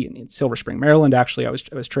DC, in Silver Spring, Maryland. Actually, I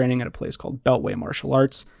was training at a place called Beltway Martial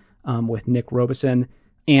Arts with Nick Robeson.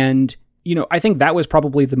 And, you know, I think that was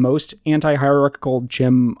probably the most anti-hierarchical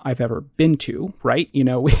gym I've ever been to, right? You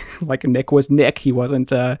know, like Nick was Nick. He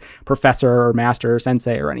wasn't a professor or master or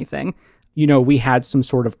sensei or anything. You know, we had some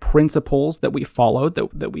sort of principles that we followed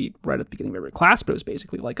that we read at the beginning of every class, but it was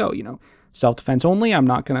basically like, oh, you know, self-defense only. I'm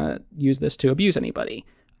not going to use this to abuse anybody.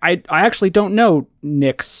 I actually don't know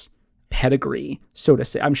Nick's pedigree, so to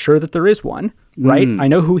say. I'm sure that there is one, right? I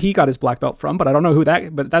know who he got his black belt from, but I don't know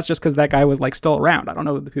but that's just because that guy was like still around. I don't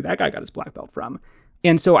know who that guy got his black belt from.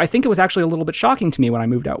 And so I think it was actually a little bit shocking to me when I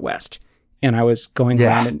moved out west and I was going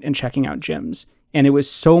around and checking out gyms. And it was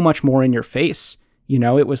so much more in your face.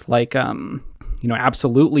 It was like,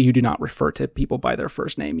 absolutely you do not refer to people by their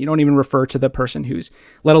first name. You don't even refer to the person who's,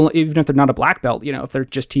 let alone, even if they're not a black belt, if they're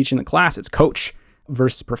just teaching the class, it's coach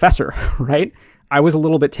versus professor, right? I was a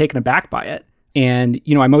little bit taken aback by it. And,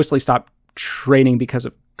 I mostly stopped training because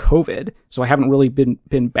of COVID. So I haven't really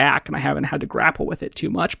been back and I haven't had to grapple with it too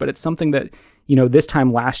much, but it's something that, this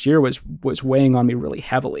time last year was weighing on me really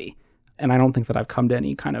heavily. And I don't think that I've come to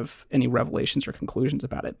any revelations or conclusions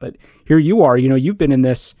about it. But here you are, you've been in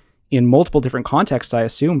this in multiple different contexts, I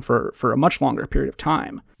assume, for a much longer period of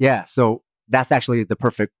time. Yeah. So that's actually the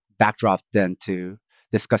perfect backdrop then to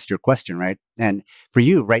discuss your question, right? And for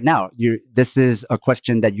you right now, this is a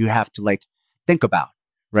question that you have to think about,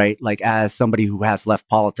 right? Like as somebody who has left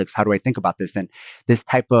politics, how do I think about this? And this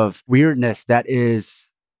type of weirdness that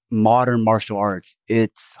is modern martial arts,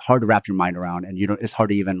 it's hard to wrap your mind around, and it's hard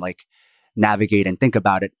to even navigate and think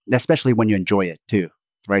about it, especially when you enjoy it too,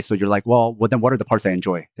 right? So you're like, well, then what are the parts I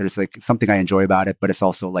enjoy? There's something I enjoy about it, but it's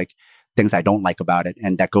also things I don't like about it,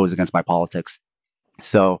 and that goes against my politics.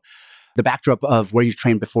 So the backdrop of where you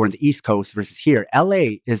trained before in the East Coast versus here,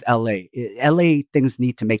 LA is LA. LA things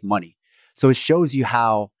need to make money. So it shows you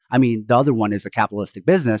how, the other one is a capitalistic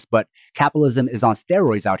business, but capitalism is on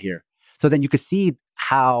steroids out here. So then you could see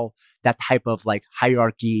how that type of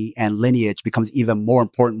hierarchy and lineage becomes even more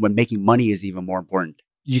important when making money is even more important.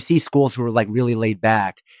 You see schools who are really laid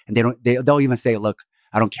back, and they'll even say, look,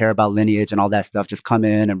 I don't care about lineage and all that stuff. Just come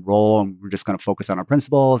in and roll, and we're just going to focus on our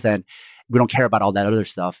principles, and we don't care about all that other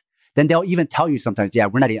stuff. Then they'll even tell you sometimes, yeah,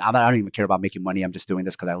 I don't even care about making money. I'm just doing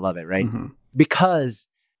this because I love it, right? Mm-hmm. Because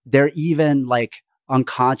they're even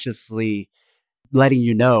unconsciously letting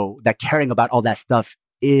you know that caring about all that stuff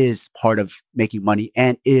is part of making money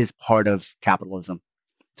and is part of capitalism.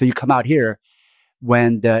 So you come out here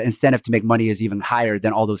when the incentive to make money is even higher,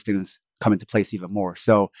 then all those things come into place even more.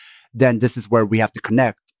 So then this is where we have to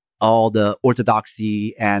connect all the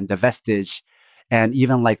orthodoxy and the vestige and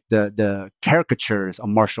even the caricatures of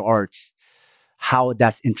martial arts, how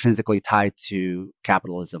that's intrinsically tied to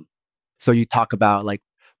capitalism. So you talk about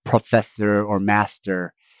professor or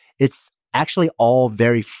master. It's actually all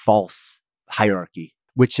very false hierarchy,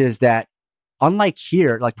 which is that unlike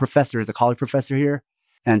here, professor is a college professor here,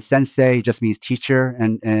 and sensei just means teacher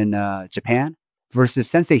in Japan, versus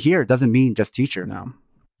sensei here doesn't mean just teacher. No.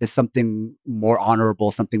 It's something more honorable,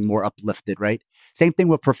 something more uplifted, right? Same thing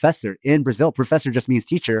with professor. In Brazil, professor just means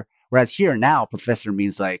teacher, whereas here now, professor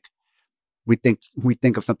means we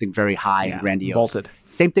think of something very high and grandiose. Vaulted.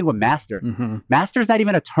 Same thing with master. Mm-hmm. Master is not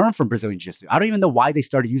even a term from Brazilian Jiu-Jitsu. I don't even know why they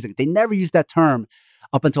started using it. They never used that term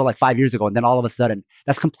up until 5 years ago. And then all of a sudden,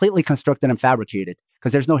 that's completely constructed and fabricated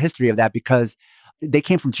because there's no history of that because they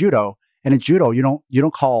came from judo. And in judo, you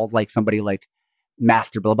don't call somebody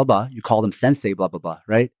master blah, blah, blah. You call them sensei blah, blah, blah,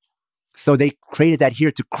 right? So they created that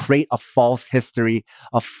here to create a false history,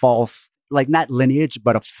 a false, not lineage,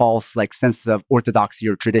 but a false sense of orthodoxy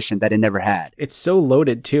or tradition that it never had. It's so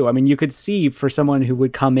loaded too. You could see for someone who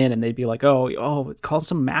would come in and they'd be like, oh, call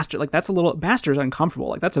some master. That's a little, master's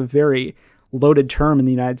uncomfortable. That's a very loaded term in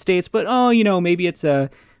the United States, but maybe it's a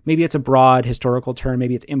broad historical term.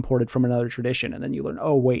 Maybe it's imported from another tradition. And then you learn,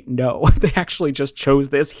 oh, wait, no, they actually just chose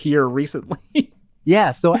this here recently.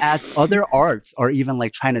 Yeah. So as other arts are even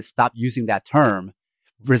trying to stop using that term,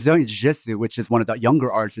 Brazilian Jiu-Jitsu, which is one of the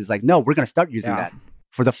younger arts, is no, we're going to start using that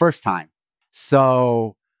for the first time.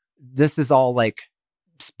 So this is all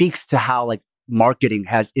speaks to how marketing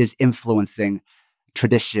is influencing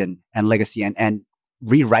tradition and legacy and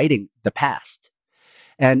rewriting the past.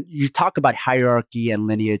 And you talk about hierarchy and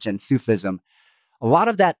lineage and Sufism. A lot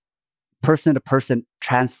of that person to person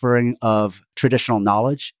transferring of traditional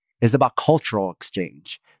knowledge is about cultural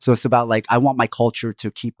exchange. So it's about I want my culture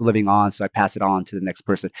to keep living on, so I pass it on to the next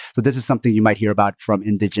person. So this is something you might hear about from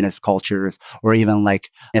indigenous cultures, or even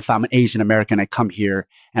if I'm an Asian American, I come here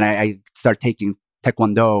and I start taking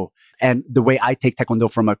Taekwondo. And the way I take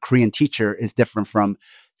Taekwondo from a Korean teacher is different from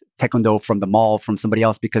Taekwondo from the mall, from somebody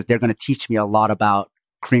else, because they're going to teach me a lot about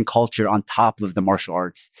Korean culture on top of the martial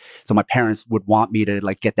arts. So my parents would want me to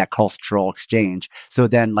get that cultural exchange. So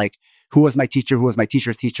then who was my teacher? Who was my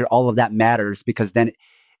teacher's teacher? All of that matters because then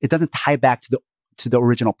it doesn't tie back to the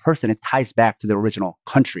original person. It ties back to the original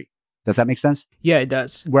country. Does that make sense? Yeah, it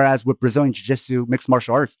does. Whereas with Brazilian Jiu-Jitsu, mixed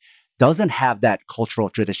martial arts, doesn't have that cultural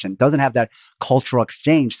tradition, doesn't have that cultural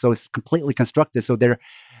exchange. So it's completely constructed. So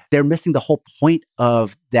they're missing the whole point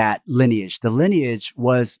of that lineage. The lineage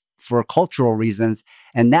was for cultural reasons,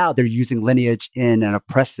 and now they're using lineage in an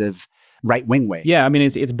oppressive right-wing way. Yeah, I mean,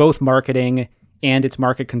 it's both marketing and it's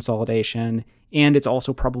market consolidation, and it's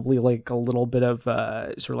also probably like a little bit of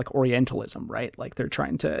sort of like Orientalism, right? Like they're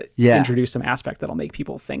trying to introduce some aspect that'll make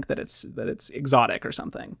people think that it's exotic or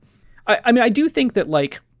something. I mean, I do think that,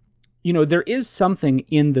 like, you know, there is something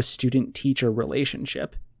in the student-teacher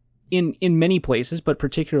relationship in many places, but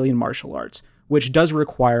particularly in martial arts, which does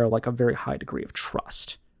require like a very high degree of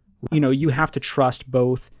trust. You know, you have to trust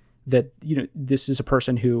both that, you know, this is a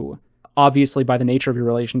person who obviously by the nature of your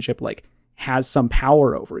relationship, like, has some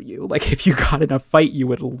power over you. Like if you got in a fight, you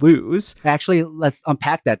would lose. Actually, let's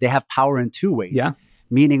unpack that. They have power in two ways. Yeah.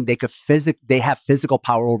 Meaning they have physical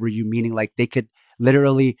power over you, meaning like they could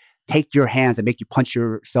literally take your hands and make you punch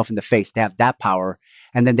yourself in the face. They have that power.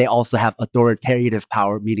 And then they also have authoritative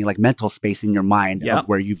power, meaning like mental space in your mind of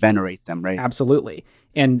where you venerate them, right? Absolutely.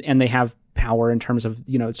 And they have power in terms of,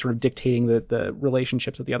 you know, sort of dictating the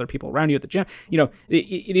relationships with the other people around you at the gym. You know,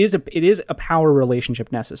 it is a power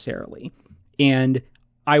relationship necessarily. And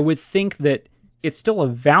I would think that it's still a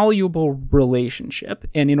valuable relationship.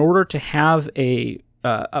 And in order to have a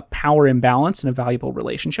power imbalance in a valuable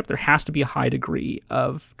relationship, there has to be a high degree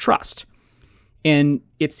of trust. And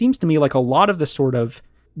it seems to me like a lot of the sort of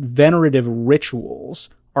venerative rituals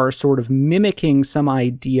are sort of mimicking some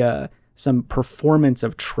idea, some performance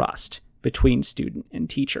of trust between student and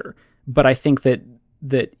teacher. But I think that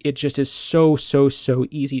it just is so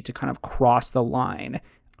easy to kind of cross the line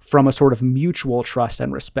from a sort of mutual trust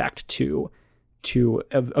and respect to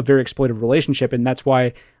a very exploitive relationship. And that's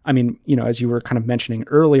why, I mean, you know, as you were kind of mentioning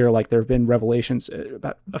earlier, like there have been revelations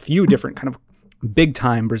about a few different kind of big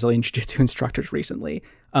time Brazilian Jiu-Jitsu instructors recently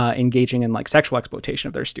engaging in like sexual exploitation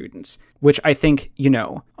of their students, which I think, you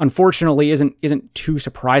know, unfortunately isn't too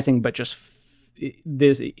surprising, but just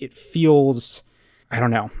it feels, I don't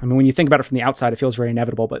know. I mean, when you think about it from the outside, it feels very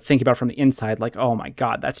inevitable, but think about it from the inside, like, oh my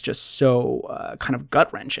God, that's just so kind of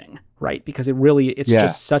gut wrenching, right? Because it's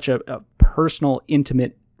just such a personal,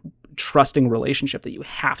 intimate, trusting relationship that you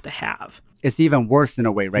have to have. It's even worse in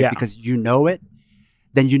a way, right? Yeah. Because you know it,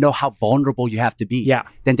 then you know how vulnerable you have to be. Yeah.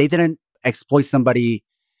 Then they didn't exploit somebody,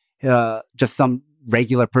 just some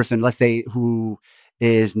regular person, let's say, who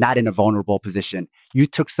is not in a vulnerable position. You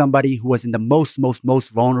took somebody who was in the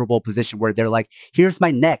most vulnerable position where they're like, here's my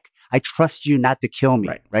neck. I trust you not to kill me,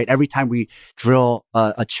 right? Every time we drill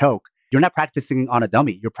a choke, you're not practicing on a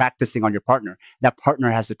dummy. You're practicing on your partner. That partner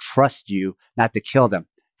has to trust you not to kill them.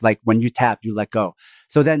 Like when you tap, you let go.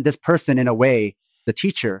 So then this person, in a way, the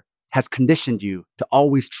teacher has conditioned you to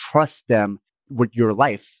always trust them with your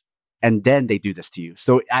life. And then they do this to you.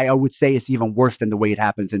 So I would say it's even worse than the way it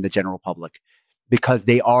happens in the general public, because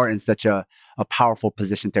they are in such a powerful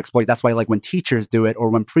position to exploit. That's why, like, when teachers do it or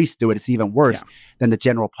when priests do it, it's even worse than the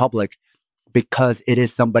general public, because it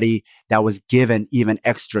is somebody that was given even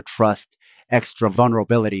extra trust, extra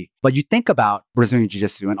vulnerability. But you think about Brazilian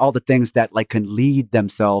Jiu-Jitsu and all the things that like can lead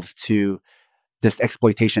themselves to this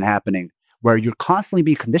exploitation happening, where you're constantly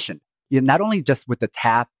being conditioned. Not only just with the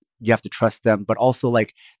tap, you have to trust them, but also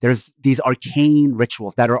like there's these arcane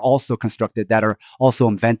rituals that are also constructed, that are also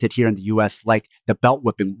invented here in the US, like the belt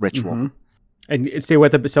whipping ritual. Mm-hmm. And say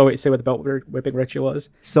what the belt whipping ritual is.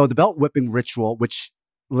 So the belt whipping ritual, which,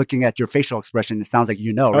 looking at your facial expression, it sounds like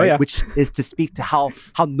you know, right? Yeah. Which is to speak to how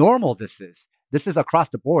normal this is. This is across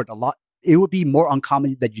the board. A lot. It would be more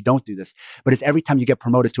uncommon that you don't do this, but it's every time you get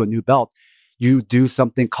promoted to a new belt, you do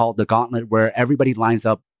something called the gauntlet, where everybody lines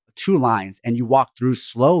up 2 lines and you walk through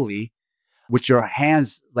slowly with your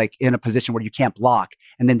hands like in a position where you can't block,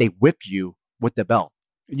 and then they whip you with the belt.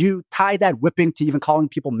 You tie that whipping to even calling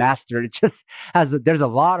people master. It just there's a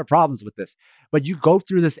lot of problems with this, but you go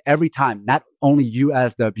through this every time, not only you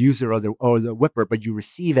as the abuser or the whipper, but you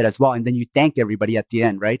receive it as well. And then you thank everybody at the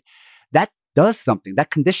end, right? That does something, that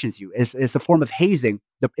conditions you. It's a form of hazing.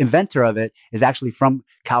 The inventor of it is actually from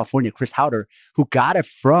California, Chris Hauter, who got it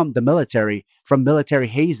from the military, from military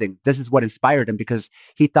hazing. This is what inspired him, because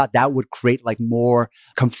he thought that would create like more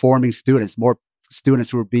conforming students, more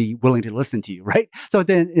students who would be willing to listen to you, right? So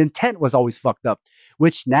the intent was always fucked up,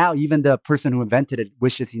 which now even the person who invented it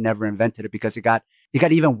wishes he never invented it, because it got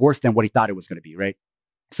even worse than what he thought it was going to be, right?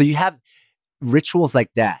 So you have rituals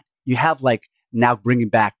like that. You have like now bringing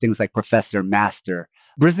back things like professor, master.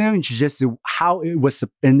 Brazilian Jiu-Jitsu, how it was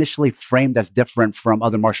initially framed as different from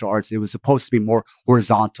other martial arts, it was supposed to be more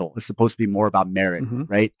horizontal. It's supposed to be more about merit,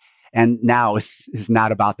 right? And now it's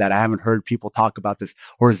not about that. I haven't heard people talk about this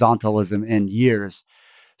horizontalism in years.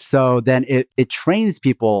 So then it trains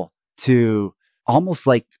people to almost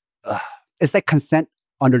like, it's like consent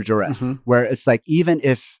under duress, where it's like, even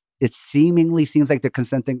if it seemingly seems like they're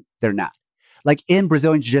consenting, they're not. Like in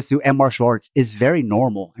Brazilian Jiu-Jitsu and martial arts, it's very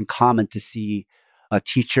normal and common to see a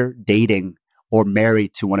teacher dating or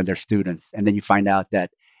married to one of their students. And then you find out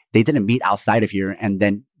that they didn't meet outside of here. And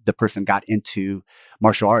then the person got into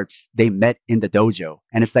martial arts. They met in the dojo.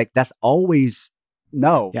 And it's like, that's always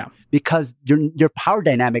no, because your power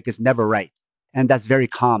dynamic is never right. And that's very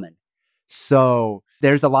common. So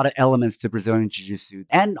there's a lot of elements to Brazilian Jiu-Jitsu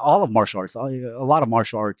and all of martial arts, a lot of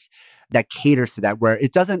martial arts that caters to that, where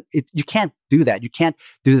you can't do that. You can't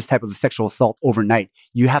do this type of sexual assault overnight.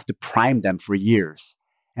 You have to prime them for years,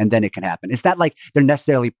 and then it can happen. It's not like they're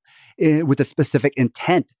necessarily with a specific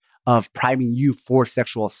intent of priming you for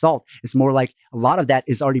sexual assault. It's more like a lot of that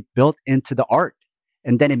is already built into the art.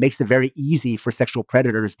 And then it makes it very easy for sexual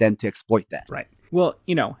predators then to exploit that. Right. Well,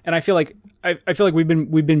 and I feel like we've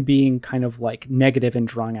been being kind of like negative and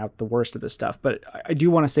drawing out the worst of this stuff. But I do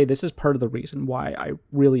want to say this is part of the reason why I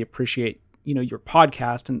really appreciate, your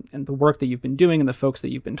podcast and the work that you've been doing and the folks that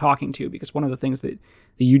you've been talking to, because one of the things that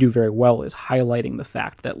you do very well is highlighting the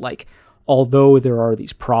fact that, like, although there are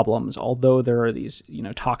these problems, although there are these,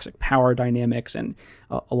 toxic power dynamics and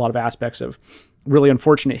a lot of aspects of really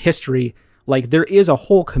unfortunate history, like, there is a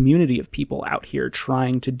whole community of people out here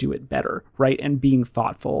trying to do it better, right? And being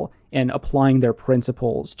thoughtful and applying their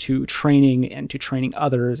principles to training and to training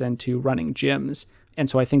others and to running gyms. And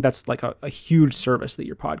so I think that's like a huge service that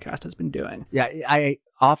your podcast has been doing. Yeah, I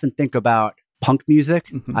often think about punk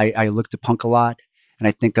music. I look to punk a lot, and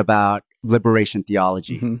I think about liberation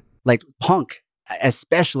theology. Like punk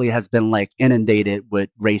especially has been like inundated with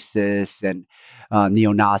racists and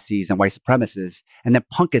neo-Nazis and white supremacists. And then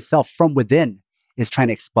punk itself from within is trying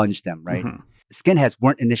to expunge them, right? Skinheads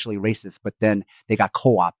weren't initially racist, but then they got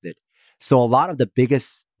co-opted. So a lot of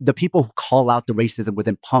the people who call out the racism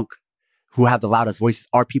within punk, who have the loudest voices,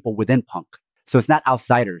 are people within punk. So it's not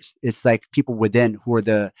outsiders. It's like people within who are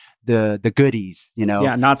the goodies,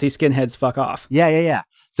 Yeah, Nazi skinheads, fuck off. Yeah.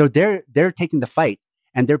 So they're taking the fight.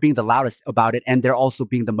 And they're being the loudest about it. And they're also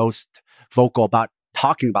being the most vocal about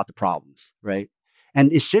talking about the problems, right?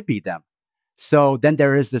 And it should be them. So then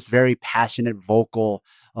there is this very passionate, vocal,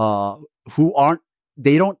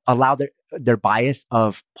 they don't allow their bias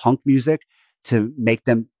of punk music to make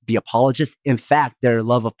them be apologists. In fact, their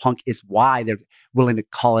love of punk is why they're willing to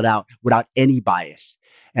call it out without any bias.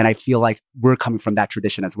 And I feel like we're coming from that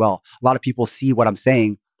tradition as well. A lot of people see what I'm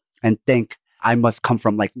saying and think, I must come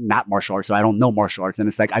from like not martial arts, so I don't know martial arts. And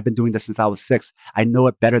it's like, I've been doing this since I was 6. I know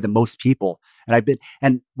it better than most people.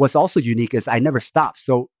 And what's also unique is I never stop.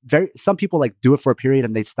 So some people like do it for a period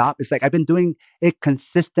and they stop. It's like, I've been doing it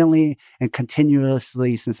consistently and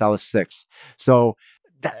continuously since I was 6. So,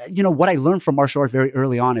 what I learned from martial arts very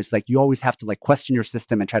early on is like, you always have to like question your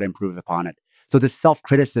system and try to improve upon it. So this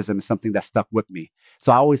self-criticism is something that stuck with me.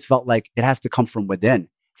 So I always felt like it has to come from within.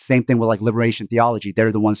 Same thing with like liberation theology.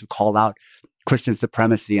 They're the ones who call out Christian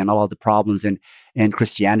supremacy and all of the problems in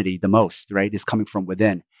Christianity the most, right? Is coming from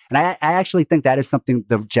within. And I actually think that is something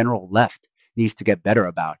the general left needs to get better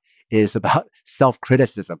about, is about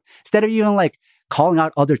self-criticism. Instead of even like calling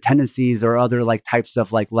out other tendencies or other like types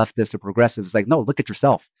of like leftists or progressives, like, no, look at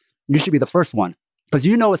yourself. You should be the first one. Because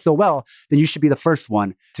you know it so well, then you should be the first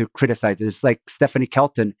one to criticize it. It's like Stephanie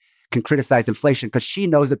Kelton can criticize inflation because she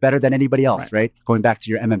knows it better than anybody else, right? Going back to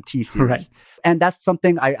your MMT series. Right. And that's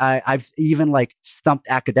something I've even like stumped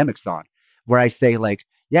academics on, where I say like,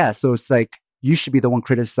 yeah, so it's like, you should be the one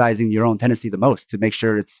criticizing your own tendency the most to make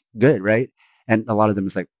sure it's good, right? And a lot of them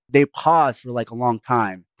is like, they pause for like a long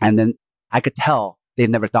time. And then I could tell they've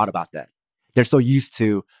never thought about that. They're so used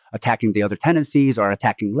to attacking the other tendencies or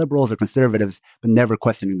attacking liberals or conservatives, but never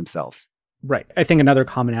questioning themselves. Right. I think another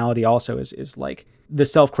commonality also is like the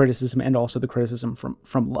self-criticism and also the criticism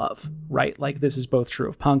from love, right? Like this is both true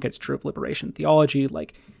of punk, it's true of liberation theology.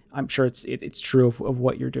 Like I'm sure it's true of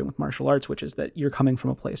what you're doing with martial arts, which is that you're coming from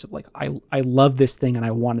a place of like, I love this thing and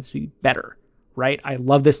I want it to be better, right? I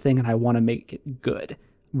love this thing and I want to make it good,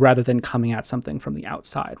 rather than coming at something from the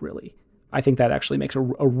outside, really. I think that actually makes a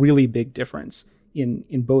really big difference in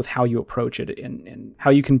both how you approach it and how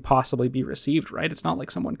you can possibly be received, right? It's not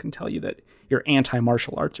like someone can tell you that you're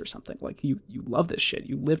anti-martial arts or something. Like you love this shit.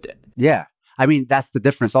 You lived it. Yeah. I mean, that's the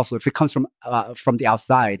difference also. If it comes from the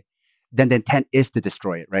outside, then the intent is to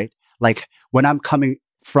destroy it, right? Like when I'm coming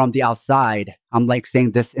from the outside, I'm like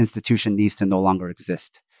saying this institution needs to no longer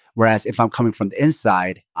exist. Whereas if I'm coming from the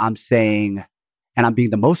inside, I'm saying, and I'm being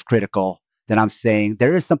the most critical, then I'm saying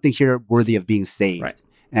there is something here worthy of being saved. Right.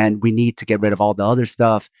 And we need to get rid of all the other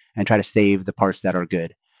stuff and try to save the parts that are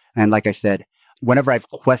good. And like I said, whenever I've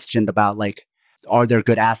questioned about like, are there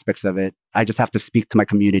good aspects of it? I just have to speak to my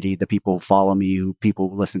community, the people who follow me, people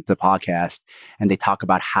who listen to the podcast, and they talk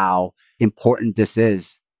about how important this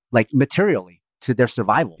is, like materially to their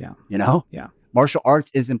survival. Yeah. You know? Yeah. Martial arts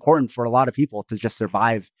is important for a lot of people to just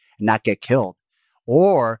survive and not get killed,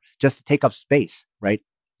 or just to take up space, right?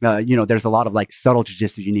 There's a lot of like subtle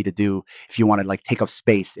jujitsu you need to do if you want to like take up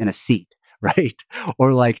space in a seat, right?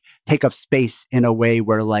 Or like take up space in a way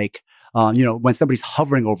where like, when somebody's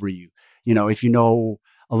hovering over you, if you know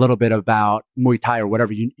a little bit about Muay Thai or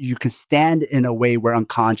whatever, you can stand in a way where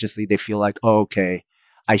unconsciously they feel like, oh, okay,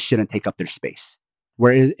 I shouldn't take up their space,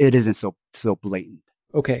 where it isn't so blatant.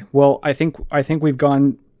 Okay. Well, I think we've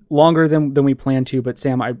gone longer than we planned to, but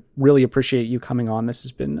Sam, I really appreciate you coming on. This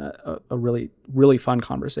has been a really, really fun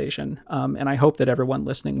conversation. And I hope that everyone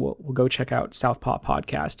listening will go check out Southpaw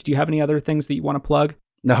Podcast. Do you have any other things that you want to plug?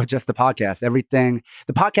 No, just the podcast. Everything.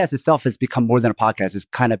 The podcast itself has become more than a podcast. It's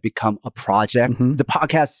kind of become a project. Mm-hmm. The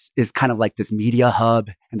podcast is kind of like this media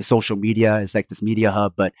hub, and the social media is like this media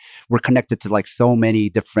hub, but we're connected to like so many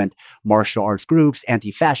different martial arts groups,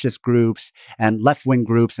 anti-fascist groups, and left-wing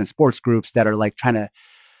groups and sports groups that are like trying to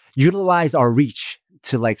utilize our reach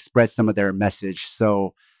to like spread some of their message.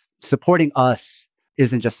 So supporting us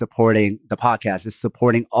isn't just supporting the podcast, it's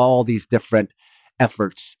supporting all these different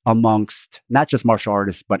efforts amongst not just martial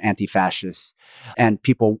artists, but anti-fascists and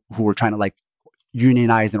people who are trying to like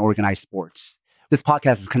unionize and organize sports. This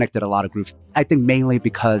podcast has connected a lot of groups, I think mainly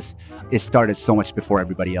because it started so much before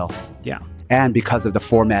everybody else. Yeah. And because of the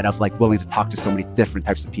format of like willing to talk to so many different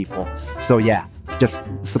types of people. So yeah, just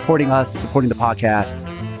supporting us, supporting the podcast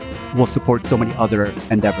will support so many other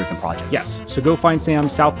endeavors and projects. Yes. So go find Sam,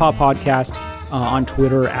 Southpaw Podcast, on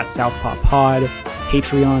Twitter at Southpaw Pod.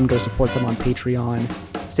 Patreon, go support them on Patreon.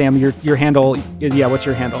 Sam, your handle is, what's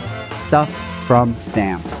your handle? Stuff from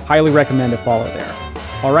Sam. Highly recommend a follow there.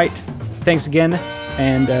 All right. Thanks again,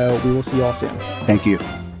 and we will see you all soon. Thank you.